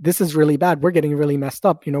 like, this is really bad. We're getting really messed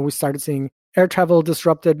up. We started seeing air travel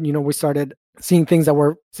disrupted. We started seeing things that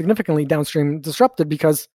were significantly downstream disrupted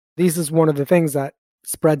because this is one of the things that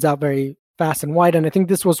spreads out very fast and wide. And I think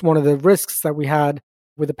this was one of the risks that we had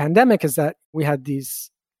with the pandemic, is that we had these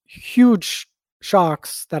huge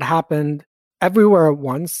shocks that happened everywhere at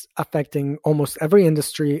once, affecting almost every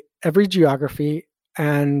industry, every geography,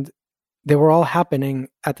 and they were all happening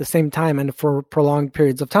at the same time and for prolonged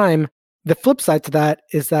periods of time. The flip side to that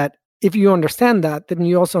is that if you understand that, then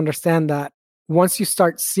you also understand that once you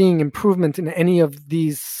start seeing improvement in any of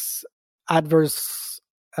these adverse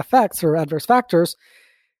effects or adverse factors,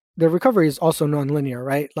 the recovery is also nonlinear,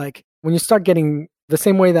 right? Like when you start getting the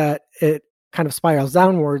same way that it kind of spirals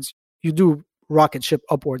downwards, you do rocket ship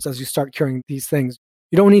upwards as you start curing these things.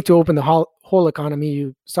 You don't need to open the whole economy.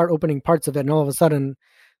 You start opening parts of it, and all of a sudden,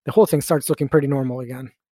 the whole thing starts looking pretty normal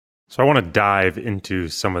again. So I want to dive into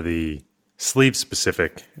some of the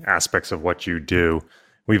sleeve-specific aspects of what you do.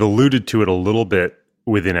 We've alluded to it a little bit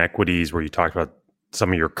within equities, where you talked about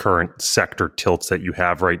some of your current sector tilts that you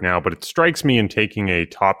have right now, but it strikes me in taking a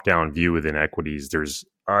top-down view within equities, there's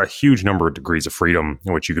a huge number of degrees of freedom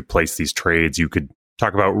in which you could place these trades. You could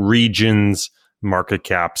talk about regions, market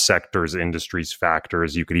cap, sectors, industries,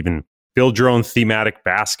 factors. You could even build your own thematic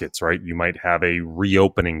baskets, right? You might have a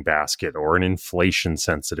reopening basket or an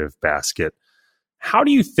inflation-sensitive basket. How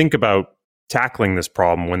do you think about tackling this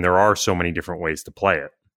problem when there are so many different ways to play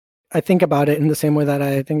it? I think about it in the same way that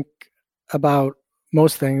I think about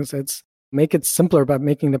most things. It's make it simpler by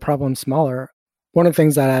making the problem smaller. One of the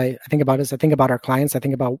things that I think about is I think about our clients. I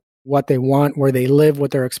think about what they want, where they live,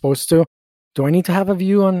 what they're exposed to. Do I need to have a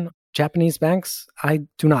view on Japanese banks? I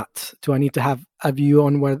do not. Do I need to have a view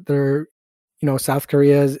on whether, South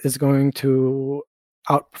Korea is going to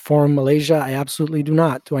outperform Malaysia? I absolutely do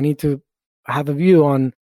not. Do I need to have a view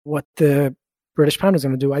on what the British pound is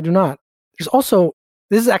going to do? I do not. There's also,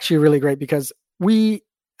 this is actually really great because we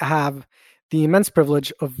have the immense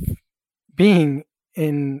privilege of being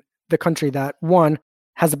in the country that, one,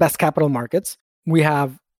 has the best capital markets. We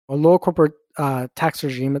have a low corporate tax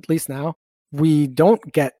regime, at least now. We don't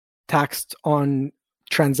get taxed on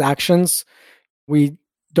transactions. We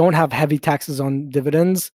don't have heavy taxes on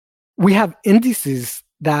dividends. We have indices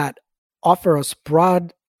that offer us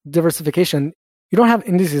broad diversification. You don't have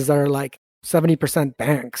indices that are like 70%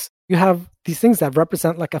 banks. You have these things that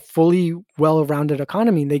represent like a fully well-rounded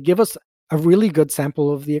economy, and they give us a really good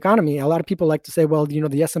sample of the economy. A lot of people like to say, well,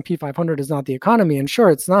 the S&P 500 is not the economy, and sure,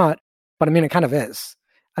 it's not, but I mean, it kind of is.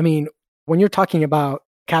 I mean, when you're talking about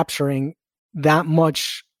capturing that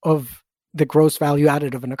much of the gross value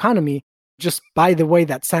added of an economy, just by the way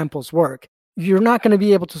that samples work, you're not going to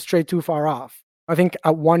be able to stray too far off. I think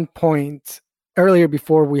at one point earlier,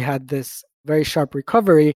 before we had this very sharp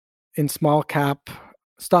recovery in small cap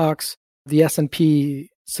stocks, the S&P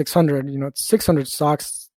 600, it's 600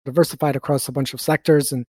 stocks diversified across a bunch of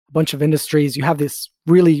sectors and a bunch of industries. You have this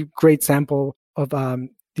really great sample of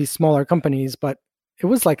these smaller companies, but it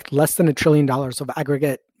was like less than $1 trillion of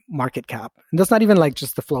aggregate market cap. And that's not even like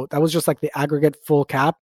just the float. That was just like the aggregate full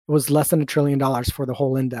cap. It was less than $1 trillion for the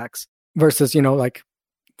whole index versus, like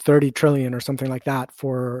 30 trillion or something like that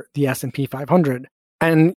for the S&P 500.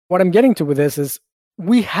 And what I'm getting to with this is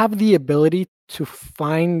we have the ability to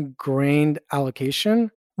fine-grained allocation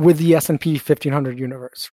with the S&P 1500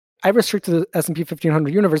 universe. I restrict to the S&P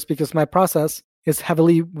 1500 universe because my process is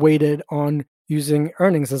heavily weighted on using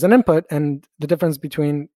earnings as an input, and the difference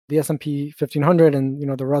between the S&P 1500 and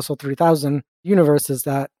the Russell 3000 universe is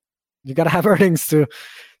that you got to have earnings to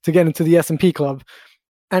get into the S&P club.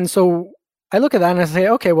 And so I look at that and I say,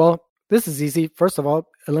 okay, well, this is easy. First of all,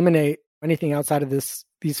 eliminate anything outside of these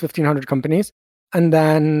 1500 companies. And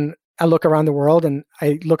then I look around the world and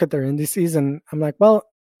I look at their indices and I'm like, well,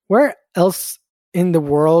 where else in the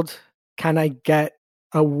world can I get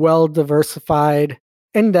a well-diversified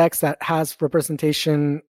index that has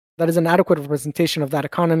representation, that is an adequate representation of that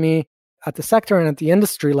economy at the sector and at the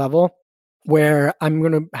industry level, where I'm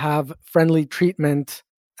going to have friendly treatment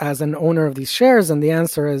as an owner of these shares? And the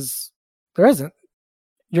answer is there isn't.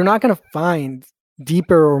 You're not going to find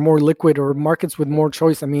deeper or more liquid or markets with more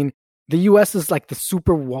choice. I mean, the US is like the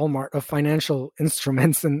super Walmart of financial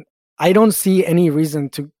instruments, and I don't see any reason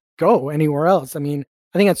to go anywhere else. I mean,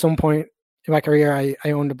 I think at some point in my career,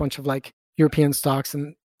 I owned a bunch of like European stocks,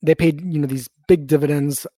 and they paid, these big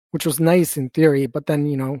dividends, which was nice in theory, but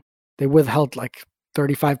then, they withheld like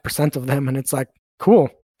 35% of them. And it's like, cool,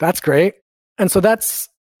 that's great. And so that's,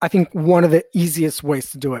 I think, one of the easiest ways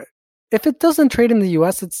to do it. If it doesn't trade in the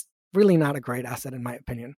US, it's really not a great asset, in my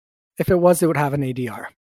opinion. If it was, it would have an ADR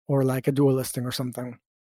or like a dual listing or something.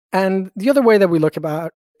 And the other way that we look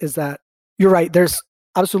about is that you're right, there's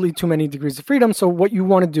absolutely too many degrees of freedom. So what you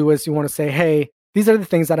want to do is you want to say, hey, these are the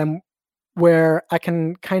things that where I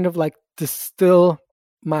can kind of like distill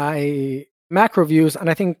my macro views. And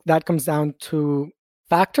I think that comes down to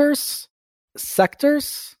factors,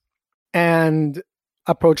 sectors, and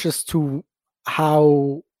approaches to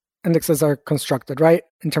how indexes are constructed, right?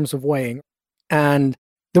 In terms of weighing. And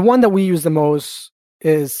the one that we use the most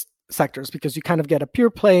is sectors, because you kind of get a pure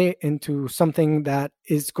play into something that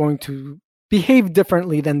is going to behave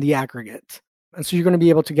differently than the aggregate. And so you're going to be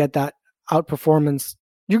able to get that outperformance.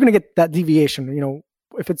 You're going to get that deviation,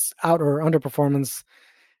 if it's out or underperformance,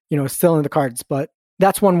 still in the cards. But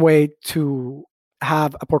that's one way to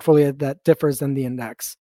have a portfolio that differs than the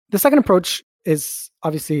index. The second approach is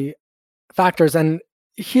obviously factors. And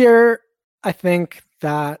here, I think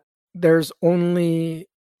that there's only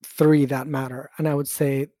three that matter. And I would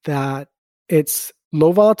say that it's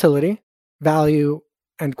low volatility, value,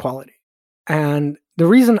 and quality. And the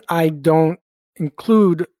reason I don't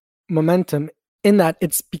include momentum in that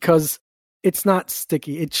it's because it's not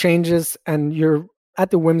sticky. It changes and you're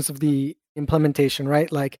at the whims of the implementation,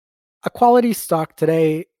 right? Like a quality stock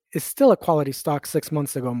today is still a quality stock 6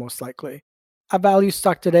 months ago, most likely. A value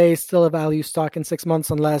stock today is still a value stock in 6 months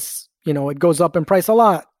unless, it goes up in price a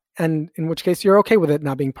lot. And in which case you're okay with it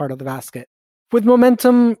not being part of the basket. With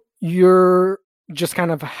momentum, you're just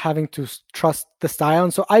kind of having to trust the style.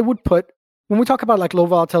 And so I would when we talk about like low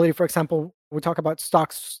volatility, for example, we talk about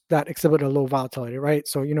stocks that exhibit a low volatility, right?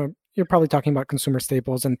 So, you're probably talking about consumer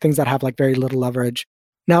staples and things that have like very little leverage.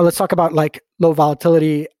 Now let's talk about like low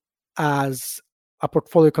volatility as a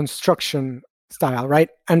portfolio construction style, right?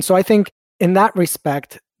 And so I think in that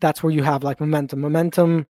respect, that's where you have like momentum.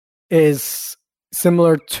 Momentum is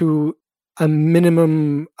similar to a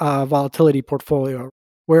minimum volatility portfolio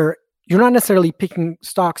where you're not necessarily picking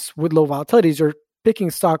stocks with low volatilities. You're picking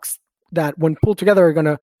stocks that when pulled together are going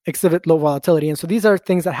to exhibit low volatility. And so these are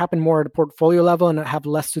things that happen more at a portfolio level and have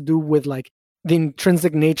less to do with like the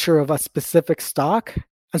intrinsic nature of a specific stock.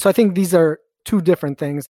 And so I think these are two different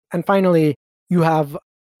things. And finally, you have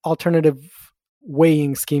alternative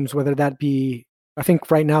weighing schemes, whether that be, I think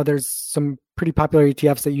right now there's some pretty popular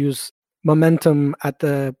ETFs that use momentum at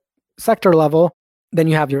the sector level. Then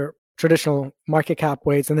you have your traditional market cap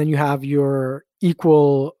weights, and then you have your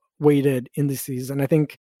equal weighted indices. And I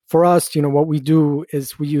think for us, what we do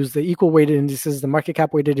is we use the equal weighted indices, the market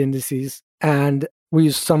cap weighted indices, and we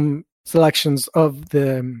use some selections of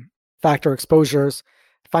the factor exposures.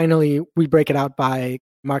 Finally, we break it out by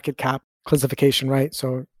market cap classification, right?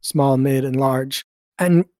 So small, mid, and large.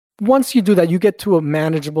 And once you do that, you get to a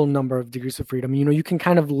manageable number of degrees of freedom. You can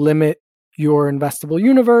kind of limit your investable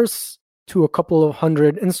universe to a couple of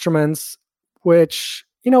hundred instruments, which,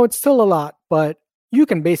 it's still a lot, but you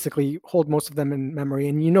can basically hold most of them in memory.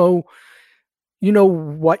 And you know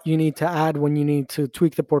what you need to add when you need to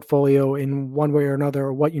tweak the portfolio in one way or another,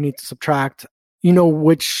 or what you need to subtract. You know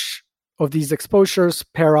which of these exposures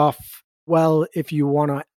pair off well if you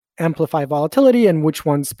want to amplify volatility and which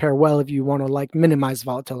ones pair well if you want to like minimize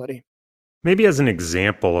volatility. Maybe as an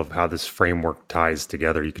example of how this framework ties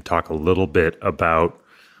together, you could talk a little bit about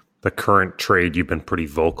the current trade you've been pretty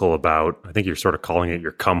vocal about. I think you're sort of calling it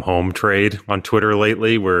your come home trade on Twitter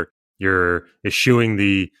lately, where you're eschewing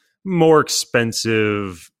the more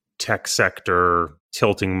expensive tech sector,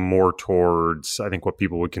 tilting more towards, I think, what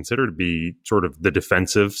people would consider to be sort of the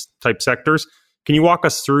defensive type sectors. Can you walk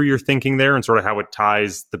us through your thinking there and sort of how it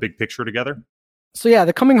ties the big picture together? So yeah,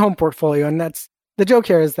 the coming home portfolio, and that's the joke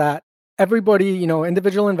here is that everybody,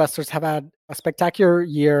 individual investors have had a spectacular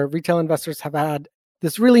year. Retail investors have had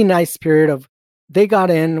this really nice period of they got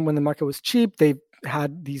in when the market was cheap. They've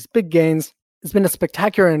had these big gains. It's been a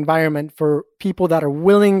spectacular environment for people that are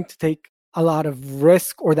willing to take a lot of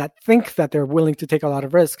risk or that think that they're willing to take a lot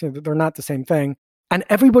of risk. They're not the same thing. And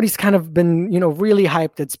everybody's kind of been, really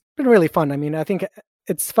hyped. It's been really fun. I mean, I think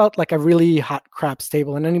it's felt like a really hot craps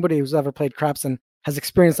table. And anybody who's ever played craps and has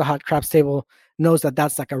experienced a hot craps table knows that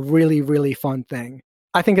that's like a really, really fun thing.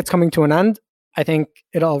 I think it's coming to an end. I think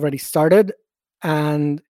it already started.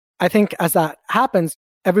 And I think as that happens,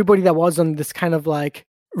 everybody that was on this kind of like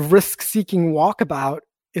risk-seeking walkabout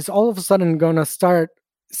is all of a sudden going to start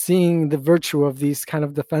seeing the virtue of these kind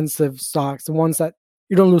of defensive stocks, the ones that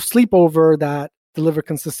you don't lose sleep over, that deliver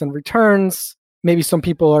consistent returns. Maybe some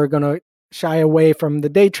people are going to shy away from the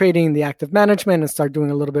day trading, the active management, and start doing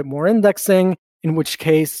a little bit more indexing, in which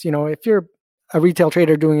case, if you're a retail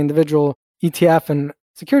trader doing individual ETF and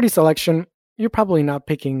security selection, you're probably not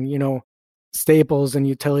picking, staples and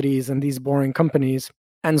utilities and these boring companies.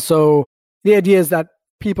 And so the idea is that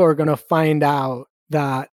people are going to find out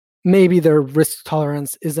that maybe their risk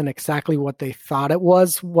tolerance isn't exactly what they thought it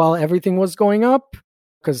was while everything was going up,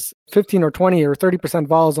 because 15 or 20 or 30%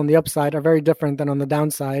 vols on the upside are very different than on the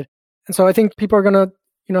downside. And so I think people are going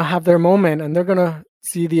to, have their moment and they're going to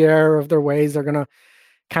see the error of their ways. They're going to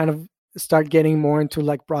kind of start getting more into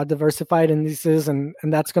like broad diversified indices, and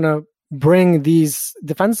that's going to bring these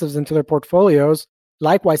defensives into their portfolios.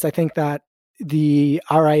 Likewise, I think that the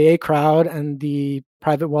RIA crowd and the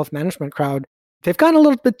private wealth management crowd, they've gotten a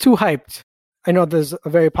little bit too hyped. I know there's a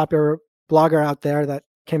very popular blogger out there that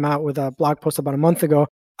came out with a blog post about a month ago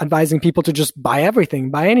advising people to just buy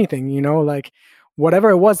everything, buy anything, like whatever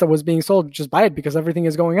it was that was being sold, just buy it because everything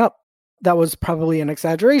is going up. That was probably an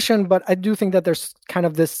exaggeration, but I do think that there's kind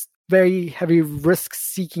of this very heavy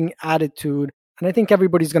risk-seeking attitude. And I think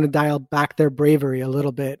everybody's going to dial back their bravery a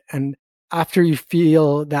little bit. And after you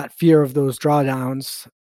feel that fear of those drawdowns,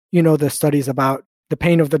 the studies about the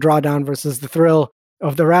pain of the drawdown versus the thrill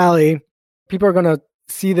of the rally, people are going to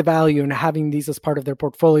see the value in having these as part of their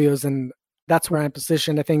portfolios. And that's where I'm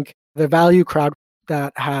positioned. I think the value crowd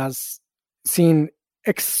that has seen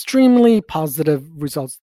extremely positive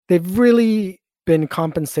results. They've really been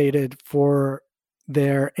compensated for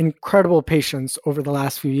their incredible patience over the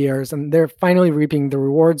last few years, and they're finally reaping the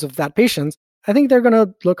rewards of that patience. I think they're going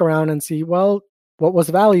to look around and see, well, what was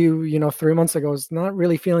value, 3 months ago is not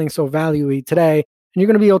really feeling so value-y today. And you're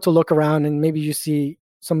going to be able to look around and maybe you see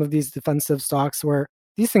some of these defensive stocks where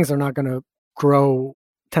these things are not going to grow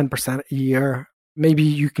 10% a year. Maybe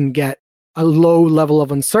you can get a low level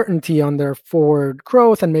of uncertainty on their forward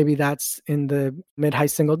growth, and maybe that's in the mid-high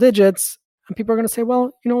single digits. And people are going to say,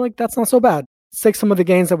 well, that's not so bad. Let's take some of the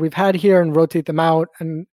gains that we've had here and rotate them out.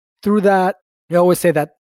 And through that, I always say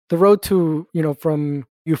that the road to, from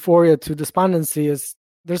euphoria to despondency is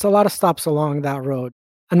there's a lot of stops along that road.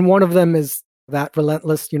 And one of them is that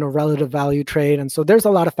relentless, relative value trade. And so there's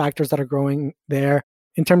a lot of factors that are growing there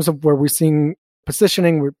in terms of where we're seeing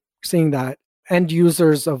positioning. We're seeing that end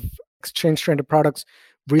users of exchange traded products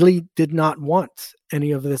really did not want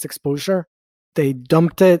any of this exposure. They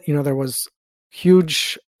dumped it. There was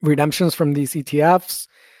huge redemptions from these ETFs.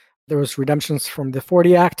 There was redemptions from the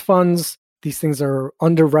 40 Act funds. These things are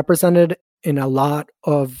underrepresented in a lot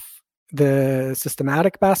of the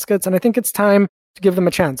systematic baskets. And I think it's time to give them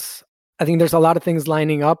a chance. I think there's a lot of things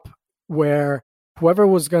lining up where whoever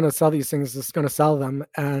was going to sell these things is going to sell them.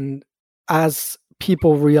 And as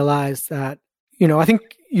people realize that, I think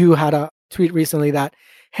you had a tweet recently that,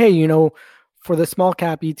 hey, for the small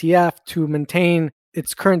cap ETF to maintain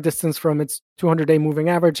its current distance from its 200-day moving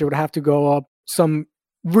average, it would have to go up some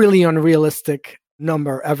really unrealistic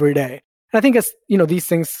number every day. And I think as, these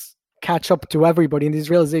things catch up to everybody and these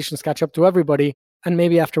realizations catch up to everybody, and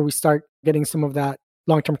maybe after we start getting some of that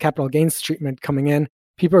long-term capital gains treatment coming in,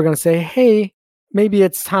 people are going to say, hey, maybe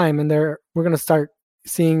it's time. And we're going to start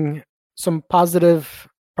seeing some positive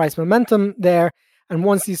price momentum there. And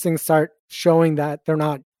once these things start showing that they're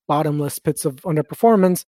not bottomless pits of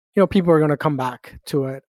underperformance, people are going to come back to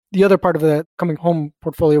it. The other part of the coming home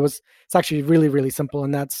portfolio it's actually really, really simple.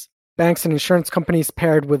 And that's banks and insurance companies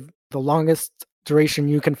paired with the longest duration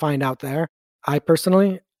you can find out there. I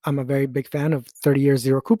personally, I'm a very big fan of 30-year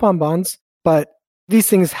zero coupon bonds, but these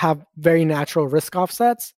things have very natural risk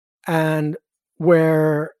offsets. And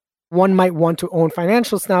where one might want to own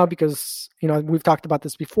financials now because, we've talked about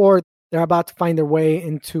this before, they're about to find their way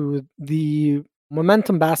into the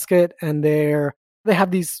momentum basket, and they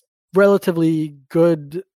have these relatively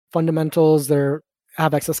good fundamentals. They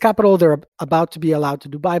have excess capital. They're about to be allowed to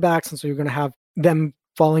do buybacks. And so you're going to have them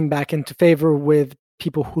falling back into favor with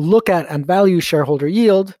people who look at and value shareholder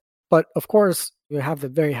yield. But of course, you have the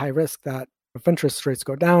very high risk that if interest rates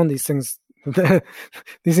go down, these things are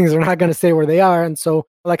not going to stay where they are. And so,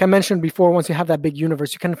 like I mentioned before, once you have that big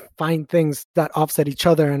universe, you can find things that offset each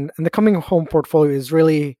other. And the coming home portfolio is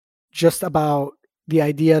really just about the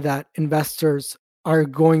idea that investors are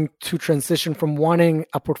going to transition from wanting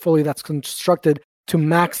a portfolio that's constructed to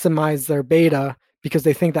maximize their beta because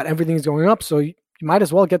they think that everything's going up. So you might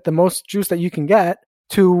as well get the most juice that you can get,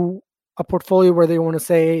 to a portfolio where they want to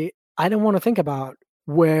say, I don't want to think about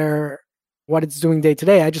what it's doing day to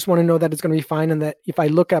day. I just want to know that it's going to be fine, and that if I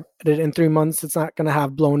look at it in 3 months, it's not going to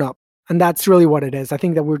have blown up. And that's really what it is. I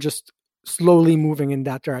think that we're just slowly moving in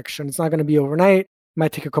that direction. It's not going to be overnight. It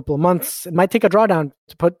might take a couple of months. It might take a drawdown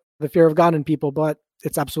to put the fear of God in people, but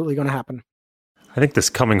it's absolutely going to happen. I think this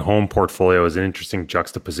coming home portfolio is an interesting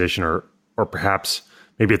juxtaposition, or perhaps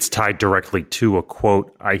maybe it's tied directly to a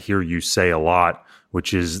quote I hear you say a lot,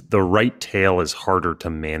 which is the right tail is harder to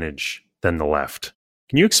manage than the left.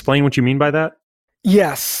 Can you explain what you mean by that?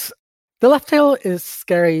 Yes. The left tail is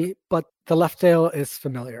scary, but the left tail is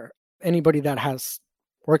familiar. Anybody that has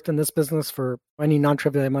worked in this business for any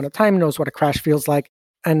non-trivial amount of time knows what a crash feels like.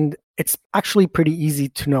 And it's actually pretty easy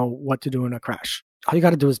to know what to do in a crash. All you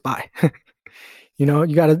got to do is buy. You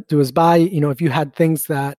got to do is buy. If you had things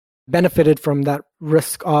that benefited from that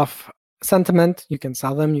risk-off sentiment, you can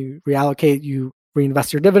sell them, you reallocate, you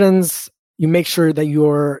reinvest your dividends, you make sure that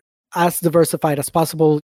you're as diversified as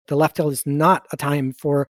possible. The left tail is not a time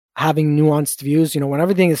for having nuanced views. When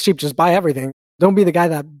everything is cheap, just buy everything. Don't be the guy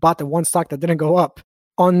that bought the one stock that didn't go up.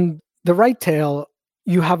 On the right tail,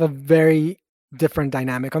 you have a very different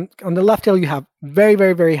dynamic. On the left tail, you have very,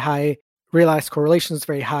 very, very high realized correlations,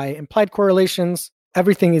 very high implied correlations.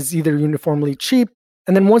 Everything is either uniformly cheap.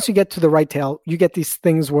 And then once you get to the right tail, you get these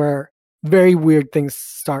things where very weird things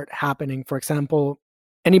start happening. For example,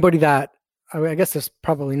 anybody that, I guess there's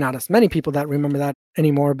probably not as many people that remember that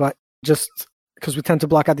anymore, but just because we tend to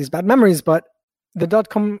block out these bad memories, but the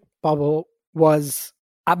dot-com bubble was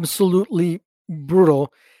absolutely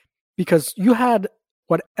brutal because you had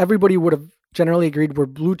what everybody would have generally agreed were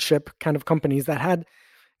blue chip kind of companies that had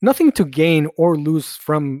nothing to gain or lose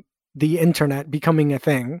from the internet becoming a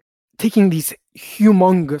thing, taking these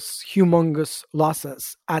humongous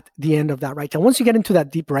losses at the end of that right tail. Once you get into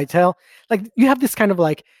that deep right tail, like you have this kind of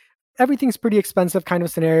like everything's pretty expensive kind of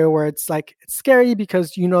scenario where it's like it's scary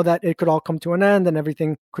because you know that it could all come to an end and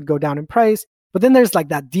everything could go down in price. But then there's like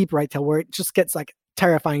that deep right tail where it just gets like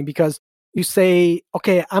terrifying because you say,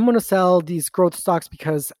 okay, I'm going to sell these growth stocks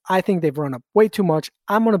because I think they've run up way too much.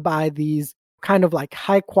 I'm going to buy these kind of like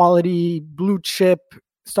high quality blue chip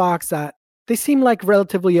stocks that they seem like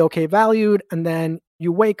relatively okay valued. And then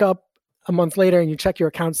you wake up a month later and you check your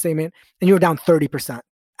account statement and you're down 30%.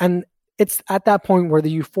 And it's at that point where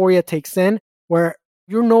the euphoria takes in, where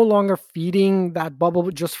you're no longer feeding that bubble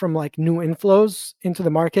just from like new inflows into the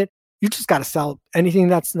market. You just got to sell anything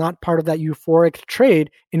that's not part of that euphoric trade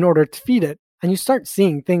in order to feed it. And you start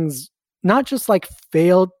seeing things not just like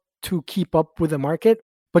fail to keep up with the market,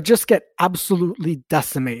 but just get absolutely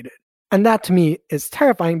decimated. And that to me is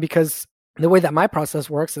terrifying because the way that my process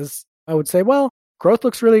works is I would say, well, growth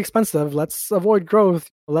looks really expensive. Let's avoid growth.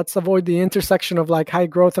 Let's avoid the intersection of like high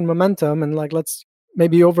growth and momentum. And like, let's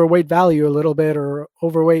maybe overweight value a little bit or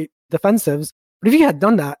overweight defensives. But if you had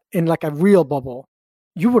done that in like a real bubble,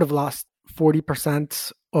 you would have lost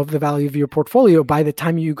 40% of the value of your portfolio by the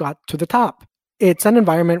time you got to the top. It's an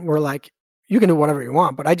environment where like you can do whatever you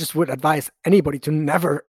want, but I just would advise anybody to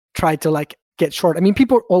never try to like get short. I mean,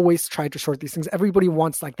 people always try to short these things. Everybody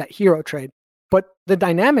wants like that hero trade, but the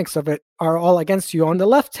dynamics of it are all against you. On the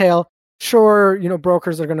left tail, sure, you know,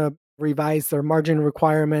 brokers are going to revise their margin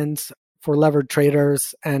requirements for levered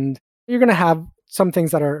traders, and you're going to have some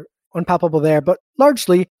things that are unpalatable there, but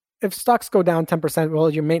largely, if stocks go down 10%, well,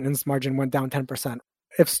 your maintenance margin went down 10%.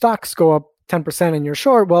 If stocks go up 10% and you're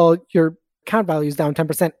short, well, your account value is down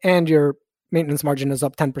 10% and your maintenance margin is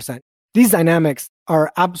up 10%. These dynamics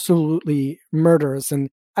are absolutely murderous.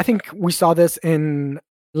 And I think we saw this in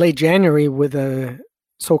late January with the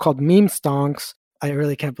so-called meme stonks. I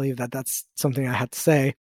really can't believe that that's something I had to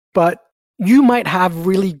say. But you might have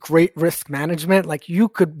really great risk management. Like you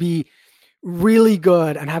could be really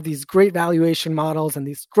good and have these great valuation models and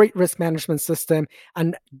these great risk management system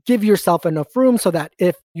and give yourself enough room so that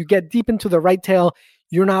if you get deep into the right tail,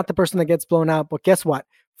 you're not the person that gets blown out. But guess what?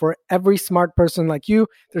 For every smart person like you,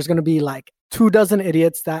 there's going to be like 24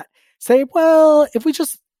 idiots that say, well, if we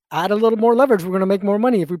just add a little more leverage, we're going to make more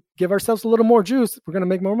money. If we give ourselves a little more juice, we're going to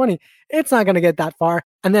make more money. It's not going to get that far.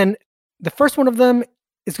 And then the first one of them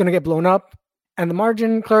is going to get blown up, and the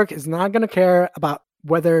margin clerk is not going to care about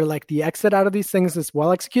whether like the exit out of these things is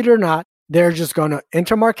well executed or not. They're just going to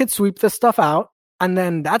intermarket sweep this stuff out. And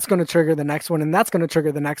then that's going to trigger the next one. And that's going to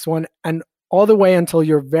trigger the next one. And all the way until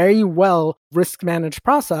your very well risk managed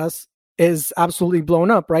process is absolutely blown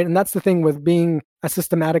up, right? And that's the thing with being a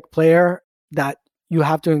systematic player that you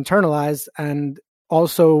have to internalize. And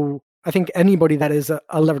also, I think anybody that is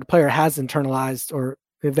a levered player has internalized, or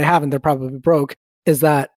if they haven't, they're probably broke, is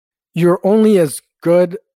that you're only as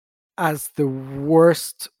good as the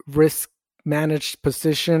worst risk managed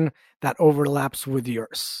position that overlaps with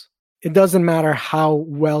yours. It doesn't matter how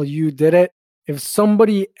well you did it. If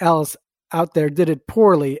somebody else out there did it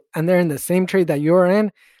poorly and they're in the same trade that you're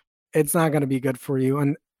in, it's not going to be good for you.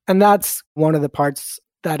 And that's one of the parts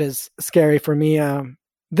that is scary for me.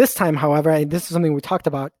 This time, however, this is something we talked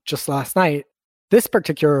about just last night. This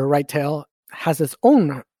particular right tail has its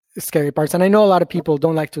own scary parts. And I know a lot of people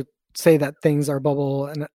don't like to say that things are bubble,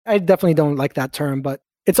 and I definitely don't like that term, but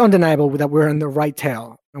it's undeniable that we're in the right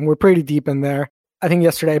tail and we're pretty deep in there. I think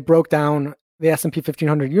yesterday I broke down the S&P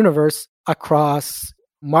 1500 universe across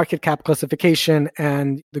market cap classification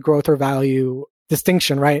and the growth or value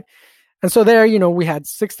distinction, right? And so there, you know, we had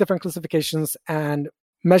 6 different classifications and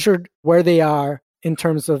measured where they are in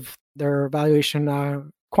terms of their valuation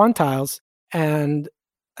quantiles. And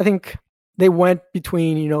I think they went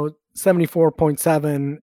between, you know,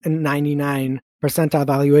 74.7 and 99 percentile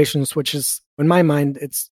valuations, which is, in my mind,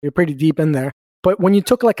 you're pretty deep in there. But when you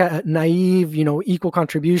took like a naive, you know, equal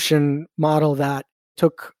contribution model that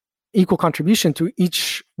took equal contribution to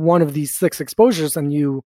each one of these 6 exposures and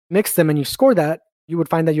you mix them and you score that, you would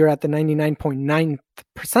find that you're at the 99.9th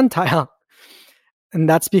percentile. And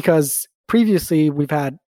that's because previously we've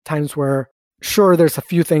had times where, sure, there's a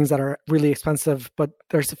few things that are really expensive, but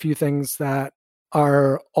there's a few things that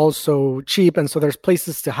are also cheap. And so there's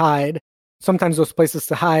places to hide. Sometimes those places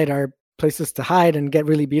to hide are places to hide and get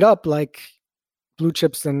really beat up, like blue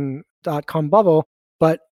chips and .com bubble.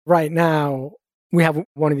 But right now we have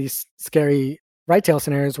one of these scary right tail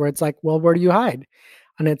scenarios where it's like, well, where do you hide?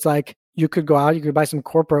 And it's like, you could go out, you could buy some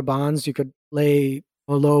corporate bonds, you could lay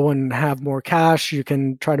low and have more cash. You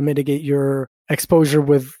can try to mitigate your exposure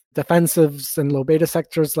with defensives and low beta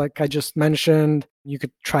sectors, like I just mentioned. You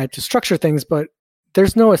could try to structure things, but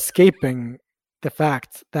there's no escaping the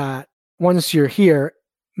fact that once you're here,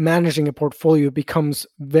 managing a portfolio becomes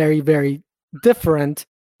very, very different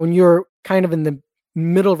when you're kind of in the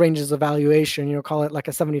middle ranges of valuation, call it like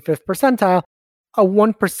a 75th percentile. A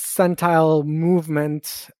 1 percentile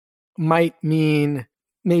movement might mean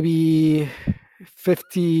maybe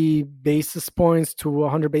 50 basis points to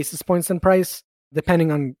 100 basis points in price,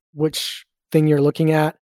 depending on which thing you're looking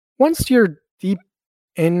at. Once you're deep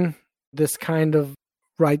in this kind of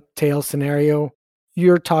right tail scenario,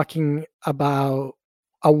 you're talking about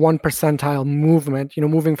a 1 percentile movement,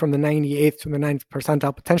 moving from the 98th to the 9th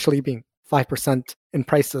percentile, potentially being 5% in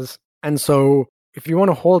prices. And so if you want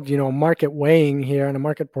to hold, market weighing here in a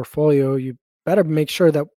market portfolio, you better make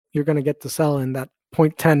sure that you're going to get to sell in that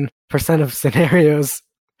 0.10% of scenarios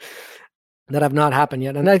that have not happened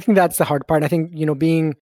yet. And I think that's the hard part. I think,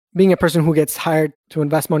 being a person who gets hired to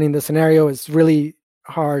invest money in this scenario is really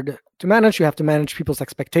hard to manage. You have to manage people's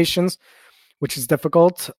expectations, which is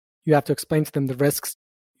difficult. You have to explain to them the risks.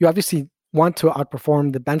 You obviously want to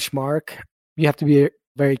outperform the benchmark. You have to be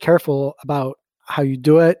very careful about how you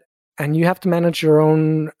do it. And you have to manage your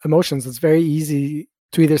own emotions. It's very easy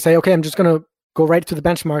to either say, okay, I'm just going to go right to the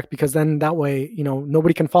benchmark because then that way,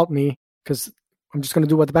 nobody can fault me because I'm just going to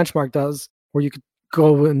do what the benchmark does. Or you could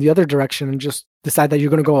go in the other direction and just decide that you're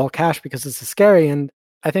going to go all cash because this is scary. And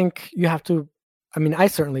I think you have to, I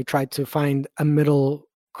certainly tried to find a middle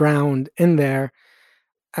ground in there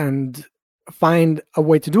and find a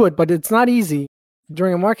way to do it, but it's not easy.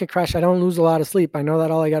 During a market crash, I don't lose a lot of sleep. I know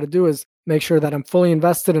that all I got to do is make sure that I'm fully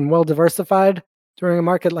invested and well diversified. During a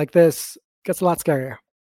market like this, it gets a lot scarier.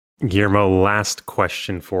 Guillermo, last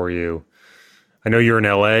question for you. I know you're in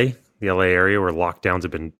LA, the LA area where lockdowns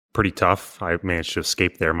have been pretty tough. I managed to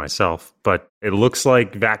escape there myself, but it looks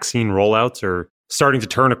like vaccine rollouts are starting to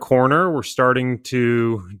turn a corner. We're starting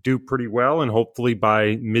to do pretty well, and hopefully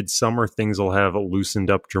by midsummer, things will have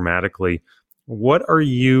loosened up dramatically. What are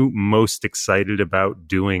you most excited about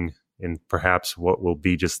doing in perhaps what will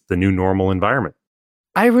be just the new normal environment?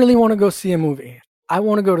 I really want to go see a movie. I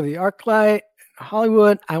want to go to the ArcLight in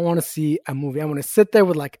Hollywood. I want to see a movie. I want to sit there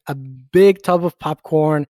with like a big tub of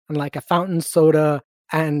popcorn and like a fountain soda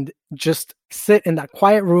and just sit in that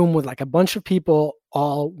quiet room with like a bunch of people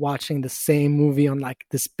all watching the same movie on like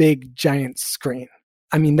this big giant screen.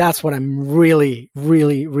 That's what I'm really,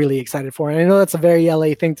 really, really excited for. And I know that's a very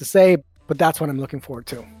LA thing to say, but that's what I'm looking forward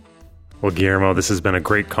to. Well, Guillermo, this has been a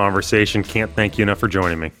great conversation. Can't thank you enough for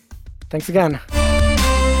joining me. Thanks again.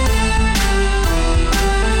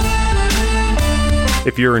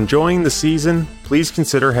 If you're enjoying the season, please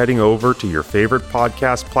consider heading over to your favorite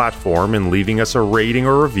podcast platform and leaving us a rating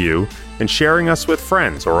or review and sharing us with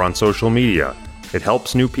friends or on social media. It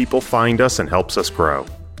helps new people find us and helps us grow.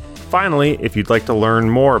 Finally, if you'd like to learn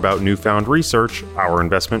more about Newfound Research, our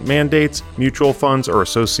investment mandates, mutual funds, or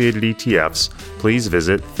associated ETFs, please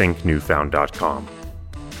visit thinknewfound.com.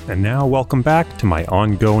 And now, welcome back to my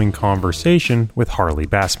ongoing conversation with Harley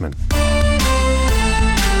Bassman.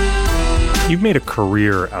 You've made a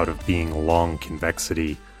career out of being long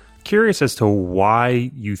convexity. Curious as to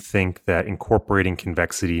why you think that incorporating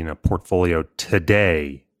convexity in a portfolio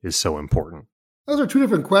today is so important. Those are two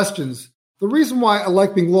different questions. The reason why I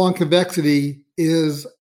like being long convexity is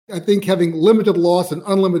I think having limited loss and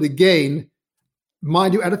unlimited gain,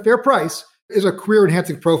 mind you, at a fair price, is a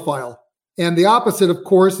career-enhancing profile. And the opposite, of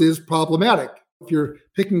course, is problematic. If you're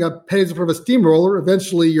picking up pennies in front of a steamroller,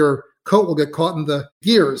 eventually your coat will get caught in the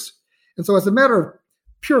gears. And so as a matter of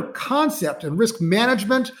pure concept and risk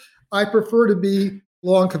management, I prefer to be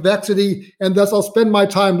long convexity, and thus I'll spend my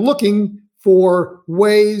time looking for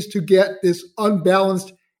ways to get this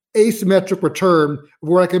unbalanced asymmetric return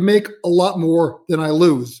where I can make a lot more than I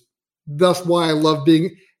lose. Thus why I love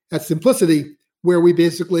being at Simplicity, where we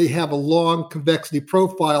basically have a long convexity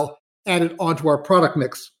profile added onto our product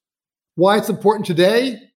mix. Why it's important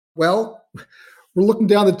today? Well, we're looking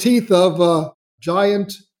down the teeth of a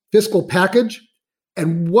giant fiscal package.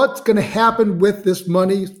 And what's going to happen with this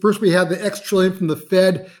money? First, we had the X trillion from the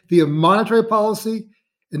Fed via monetary policy.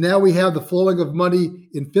 And now we have the flowing of money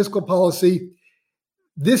in fiscal policy.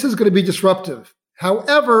 This is going to be disruptive.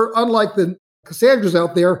 However, unlike the Cassandras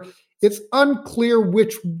out there, it's unclear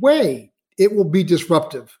which way it will be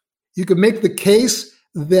disruptive. You can make the case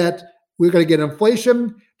that we're going to get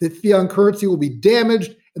inflation, that fiat currency will be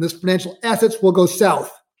damaged, and those financial assets will go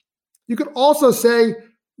south. You could also say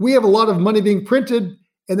we have a lot of money being printed,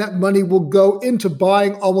 and that money will go into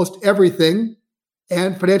buying almost everything,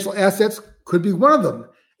 and financial assets could be one of them.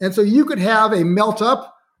 And so you could have a melt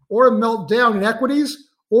up or a melt down in equities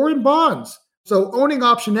or in bonds. So owning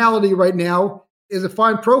optionality right now is a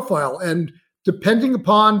fine profile. And depending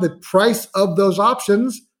upon the price of those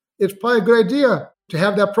options, it's probably a good idea to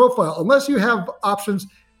have that profile, unless you have options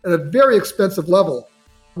at a very expensive level.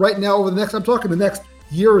 Right now, over the next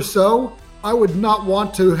year or so, I would not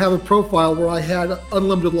want to have a profile where I had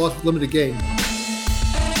unlimited loss with limited gain.